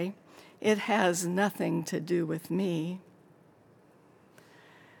say. It has nothing to do with me.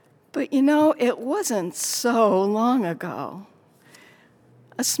 But you know, it wasn't so long ago.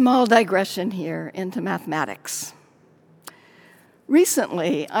 A small digression here into mathematics.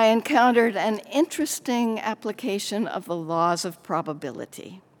 Recently, I encountered an interesting application of the laws of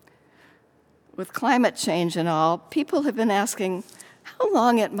probability. With climate change and all, people have been asking how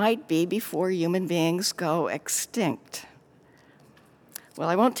long it might be before human beings go extinct. Well,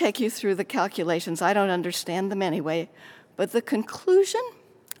 I won't take you through the calculations. I don't understand them anyway. But the conclusion?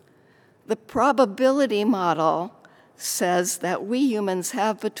 The probability model says that we humans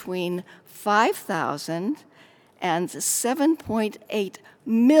have between 5,000 and 7.8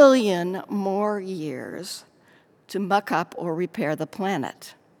 million more years to muck up or repair the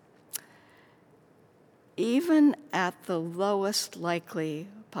planet. Even at the lowest likely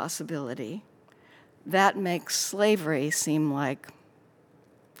possibility, that makes slavery seem like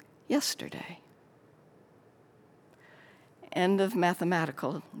yesterday. End of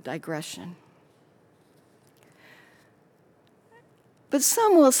mathematical digression. But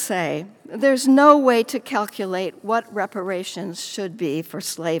some will say there's no way to calculate what reparations should be for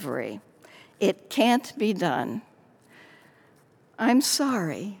slavery. It can't be done. I'm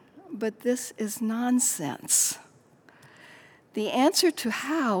sorry, but this is nonsense. The answer to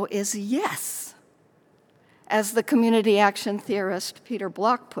how is yes. As the community action theorist Peter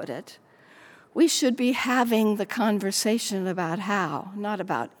Block put it, we should be having the conversation about how, not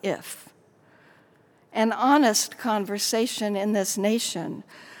about if. An honest conversation in this nation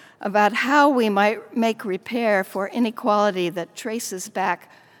about how we might make repair for inequality that traces back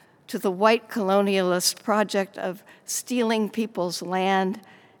to the white colonialist project of stealing people's land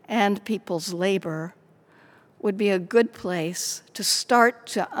and people's labor would be a good place to start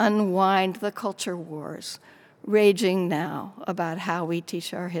to unwind the culture wars raging now about how we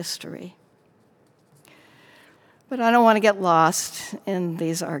teach our history. But I don't want to get lost in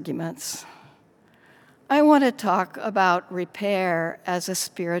these arguments. I want to talk about repair as a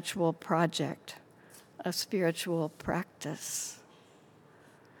spiritual project, a spiritual practice.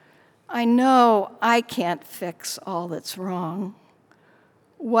 I know I can't fix all that's wrong.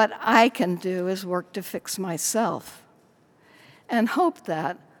 What I can do is work to fix myself and hope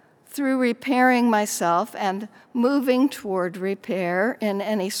that through repairing myself and moving toward repair in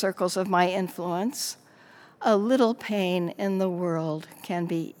any circles of my influence, a little pain in the world can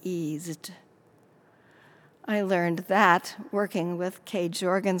be eased. I learned that working with Kay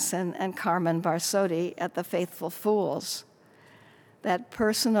Jorgensen and Carmen Barsotti at the Faithful Fools, that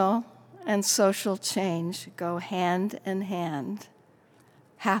personal and social change go hand in hand,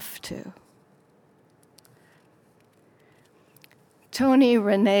 have to. Tony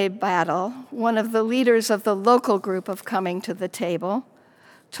Renee Battle, one of the leaders of the local group of Coming to the Table,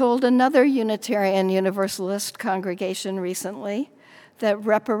 told another Unitarian Universalist congregation recently that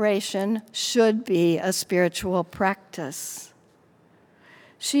reparation should be a spiritual practice.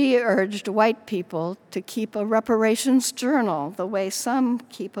 She urged white people to keep a reparations journal the way some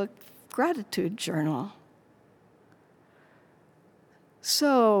keep a gratitude journal.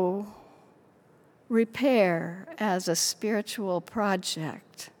 So, repair as a spiritual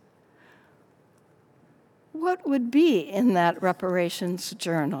project. What would be in that reparations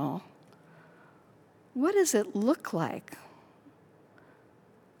journal? What does it look like?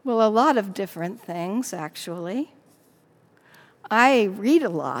 Well, a lot of different things, actually. I read a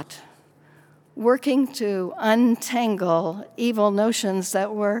lot. working to untangle evil notions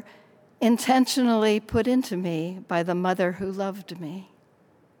that were intentionally put into me by the mother who loved me.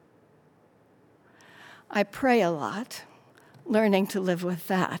 I pray a lot, learning to live with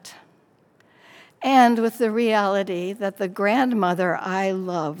that, and with the reality that the grandmother I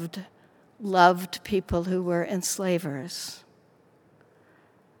loved people who were enslavers.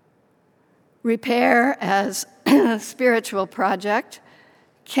 Repair as a spiritual project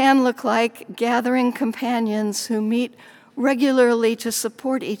can look like gathering companions who meet regularly to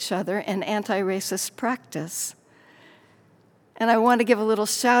support each other in anti-racist practice. And I want to give a little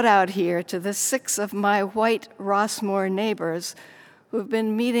shout out here to the 6 of my white Rossmore neighbors who've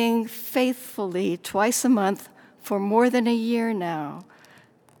been meeting faithfully twice a month for more than a year now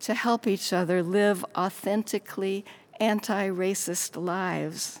to help each other live authentically anti-racist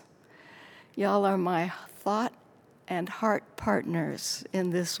lives. Y'all are my thought and heart partners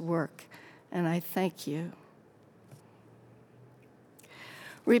in this work, and I thank you.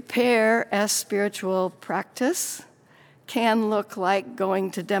 Repair as spiritual practice can look like going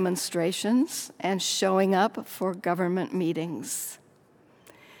to demonstrations and showing up for government meetings.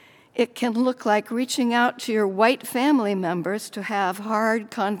 It can look like reaching out to your white family members to have hard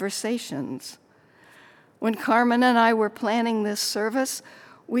conversations. When Carmen and I were planning this service,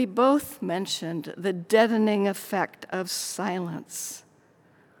 we both mentioned the deadening effect of silence.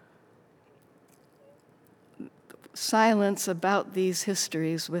 Silence about these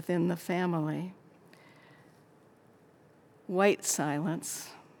histories within the family. White silence.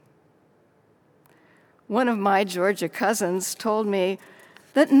 One of my Georgia cousins told me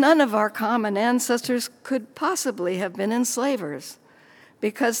that none of our common ancestors could possibly have been enslavers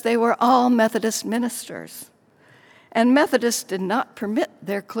because they were all Methodist ministers, and Methodists did not permit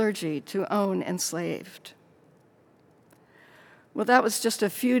their clergy to own enslaved. Well, that was just a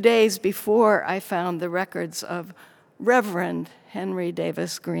few days before I found the records of Reverend Henry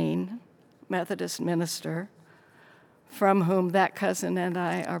Davis Green, Methodist minister, from whom that cousin and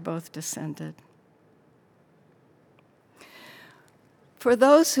I are both descended. For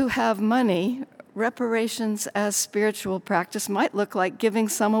those who have money, reparations as spiritual practice might look like giving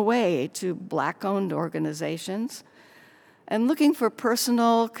some away to Black-owned organizations and looking for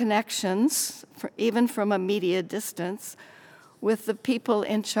personal connections, even from a media distance, with the people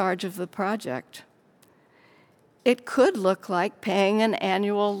in charge of the project. It could look like paying an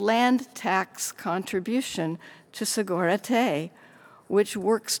annual land tax contribution to Segura Te, which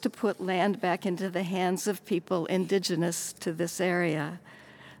works to put land back into the hands of people indigenous to this area,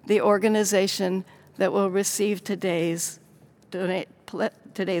 the organization that will receive today's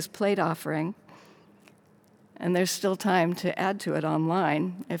plate offering. And there's still time to add to it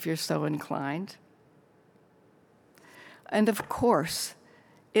online if you're so inclined. And of course,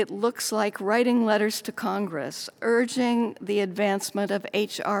 it looks like writing letters to Congress, urging the advancement of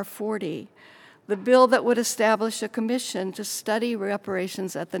H.R. 40, the bill that would establish a commission to study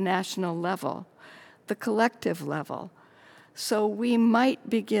reparations at the national level, the collective level, so we might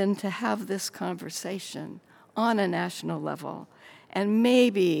begin to have this conversation on a national level and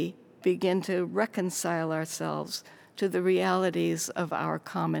maybe begin to reconcile ourselves to the realities of our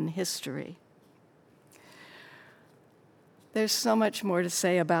common history. There's so much more to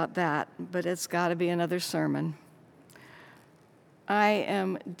say about that, but it's got to be another sermon. I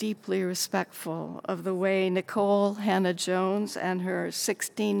am deeply respectful of the way Nicole Hannah-Jones and her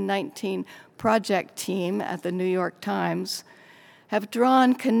 1619 project team at the New York Times have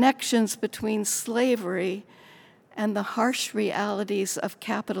drawn connections between slavery and the harsh realities of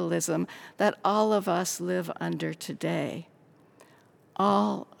capitalism that all of us live under today.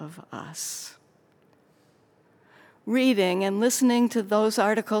 All of us. Reading and listening to those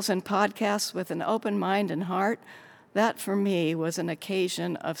articles and podcasts with an open mind and heart, that for me was an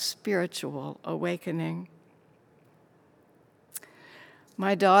occasion of spiritual awakening.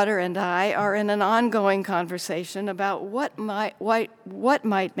 My daughter and I are in an ongoing conversation about what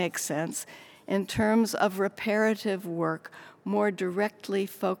might make sense in terms of reparative work more directly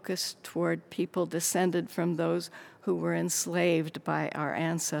focused toward people descended from those who were enslaved by our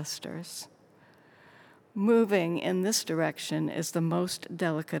ancestors. Moving in this direction is the most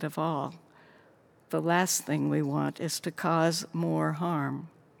delicate of all. The last thing we want is to cause more harm.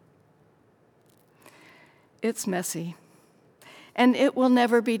 It's messy, and it will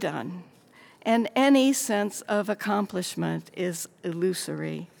never be done, and any sense of accomplishment is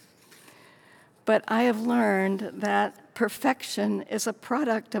illusory. But I have learned that perfection is a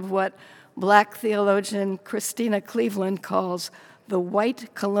product of what Black theologian Christina Cleveland calls the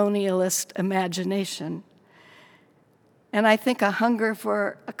white colonialist imagination. And I think a hunger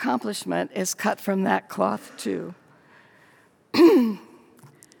for accomplishment is cut from that cloth, too. The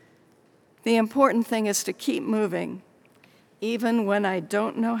important thing is to keep moving, even when I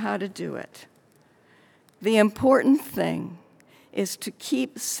don't know how to do it. The important thing is to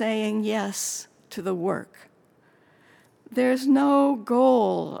keep saying yes to the work. There's no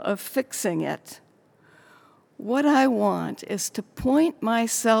goal of fixing it. What I want is to point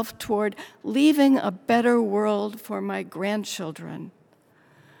myself toward leaving a better world for my grandchildren.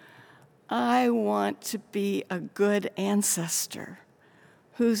 I want to be a good ancestor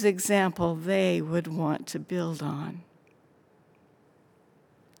whose example they would want to build on.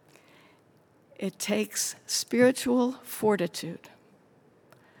 It takes spiritual fortitude.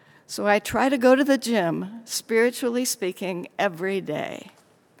 So I try to go to the gym, spiritually speaking, every day.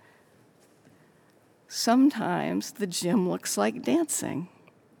 Sometimes the gym looks like dancing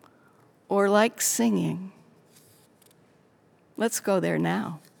or like singing. Let's go there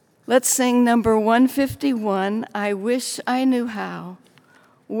now. Let's sing number 151, I Wish I Knew How.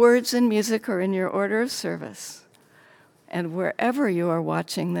 Words and music are in your order of service. And wherever you are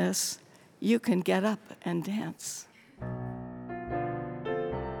watching this, you can get up and dance.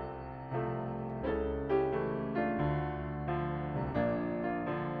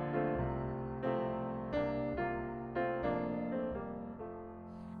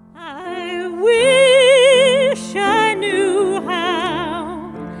 I wish I knew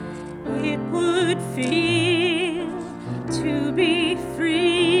how it would feel to be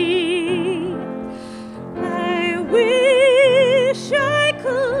free. I wish I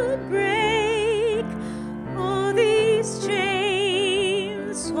could break all these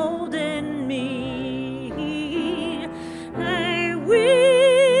chains holding me. I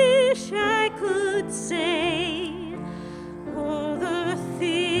wish I could say all the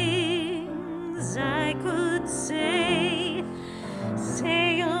things I could say.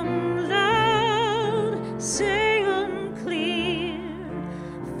 Say 'em loud, say 'em clear,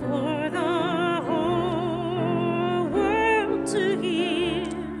 for the whole world to hear.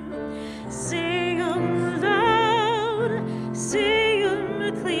 Say 'em loud, say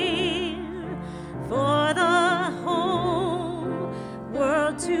 'em clear, for the whole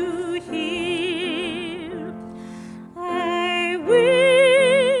world to hear. I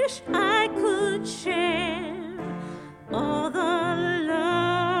wish I could share all the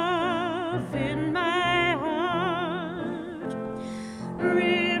love in my heart.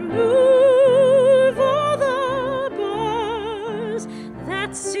 Remove all the bars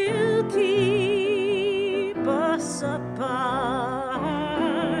that still keep us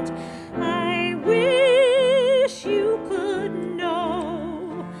apart. I wish you could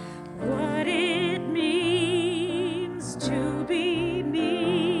know what it means to be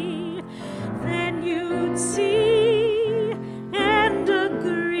me. Then you'd see and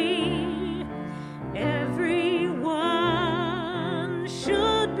agree everyone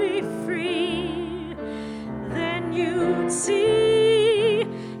should be free. Then you'd see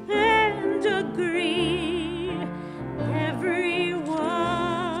and agree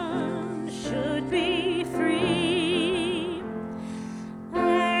everyone should be free.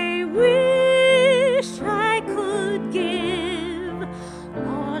 I wish I could give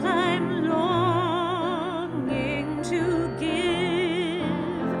all I'm longing to give.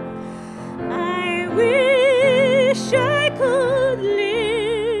 I wish I could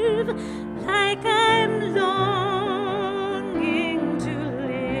live like I'm longing to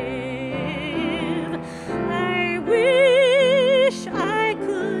live. I wish I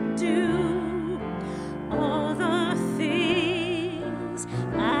could do all the things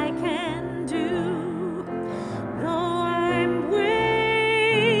I can do, though I'm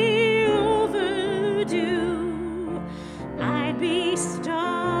way overdue. I'd be starting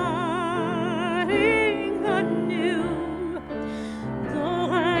anew,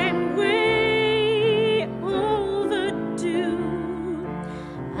 though I'm way overdue.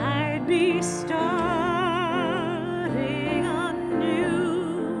 I'd be starting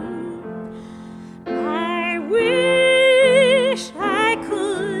anew. I wish I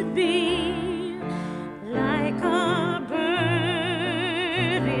could be like a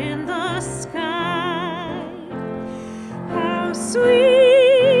bird in the sky. How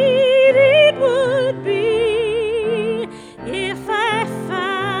sweet it would be if I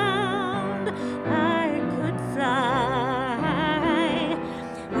found I could fly.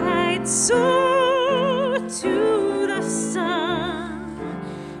 I'd soar to the sun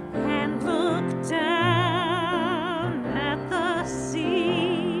and look down at the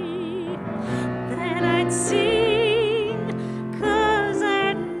sea. Then I'd sing, 'cause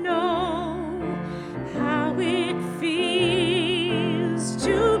I'd know how it feels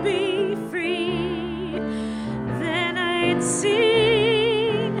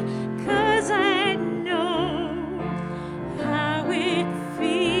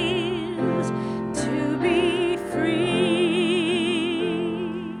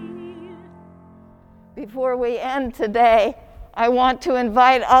end today, I want to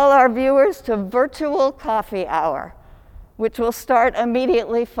invite all our viewers to Virtual Coffee Hour, which will start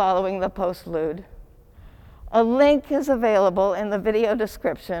immediately following the postlude. A link is available in the video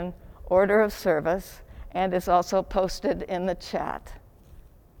description, order of service, and is also posted in the chat.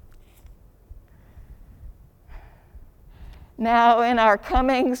 Now, in our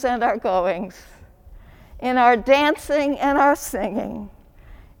comings and our goings, in our dancing and our singing,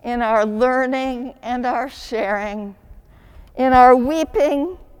 in our learning and our sharing, in our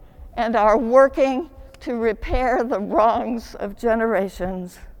weeping and our working to repair the wrongs of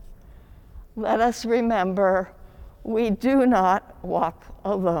generations, let us remember we do not walk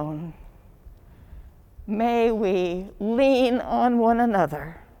alone. May we lean on one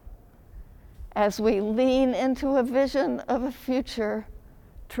another as we lean into a vision of a future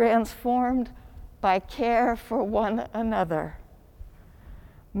transformed by care for one another.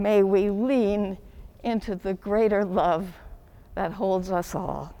 May we lean into the greater love that holds us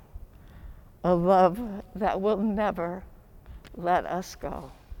all, a love that will never let us go.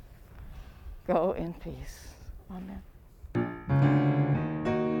 Go in peace. Amen.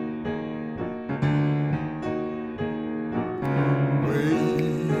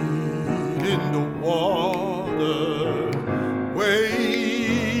 Wade in the water,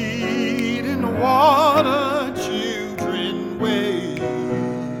 wade in the water, children, wade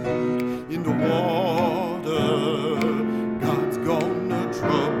in the water. God's gonna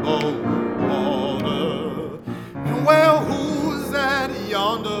trouble the water. Well, who's that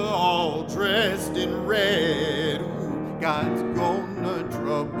yonder all dressed in red? Ooh, God's gonna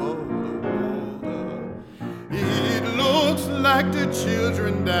trouble the water. It looks like the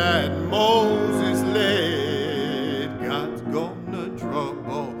children that Moses led. God's gonna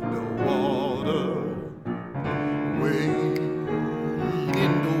trouble the water. Wade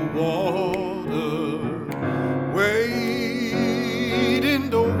in the water, wade in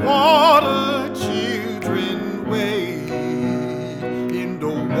the water, children, wade in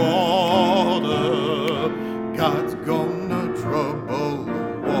the water. God's gonna trouble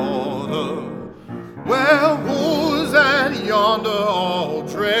the water. Well, who's that yonder all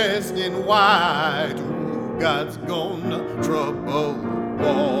dressed in white? Ooh, God's gonna trouble the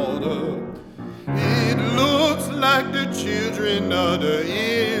water. It looks like the children of the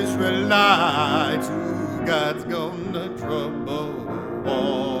Israelites. Ooh, God's gonna trouble the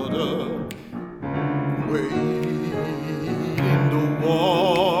water. Wade in the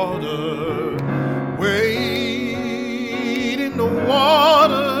water, wade in the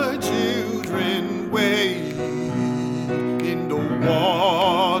water, children, wade in the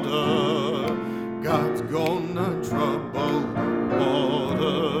water. God's gonna trouble the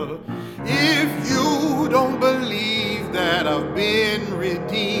water. If you don't believe that I've been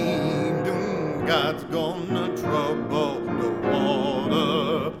redeemed, God's gonna trouble the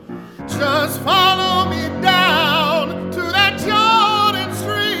water. Just follow me down to that Jordan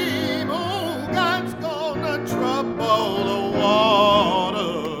stream. Oh, God's gonna trouble the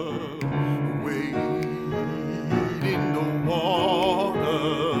water. Wade in the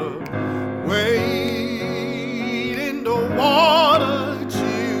water, wade in the water,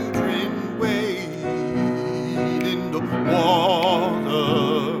 children, wade in the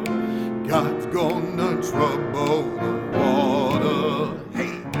water. God's gonna trouble the water.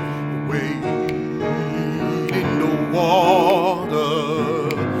 Hey, wade in the water,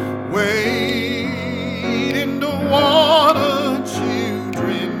 wade in the water,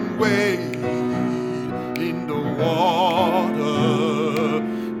 children, wade in the water.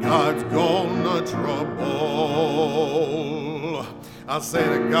 God's gonna trouble. I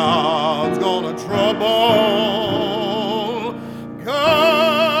said God's gonna trouble.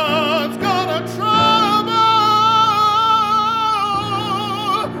 God's gonna trouble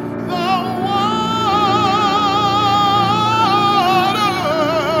the water.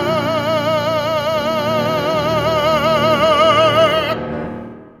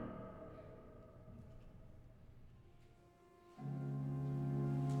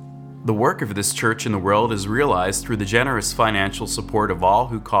 The work of this church in the world is realized through the generous financial support of all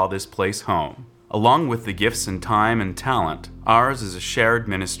who call this place home. Along with the gifts and time and talent, ours is a shared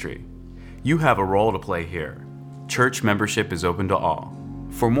ministry. You have a role to play here. Church membership is open to all.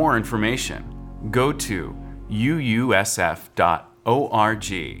 For more information, go to uusf.org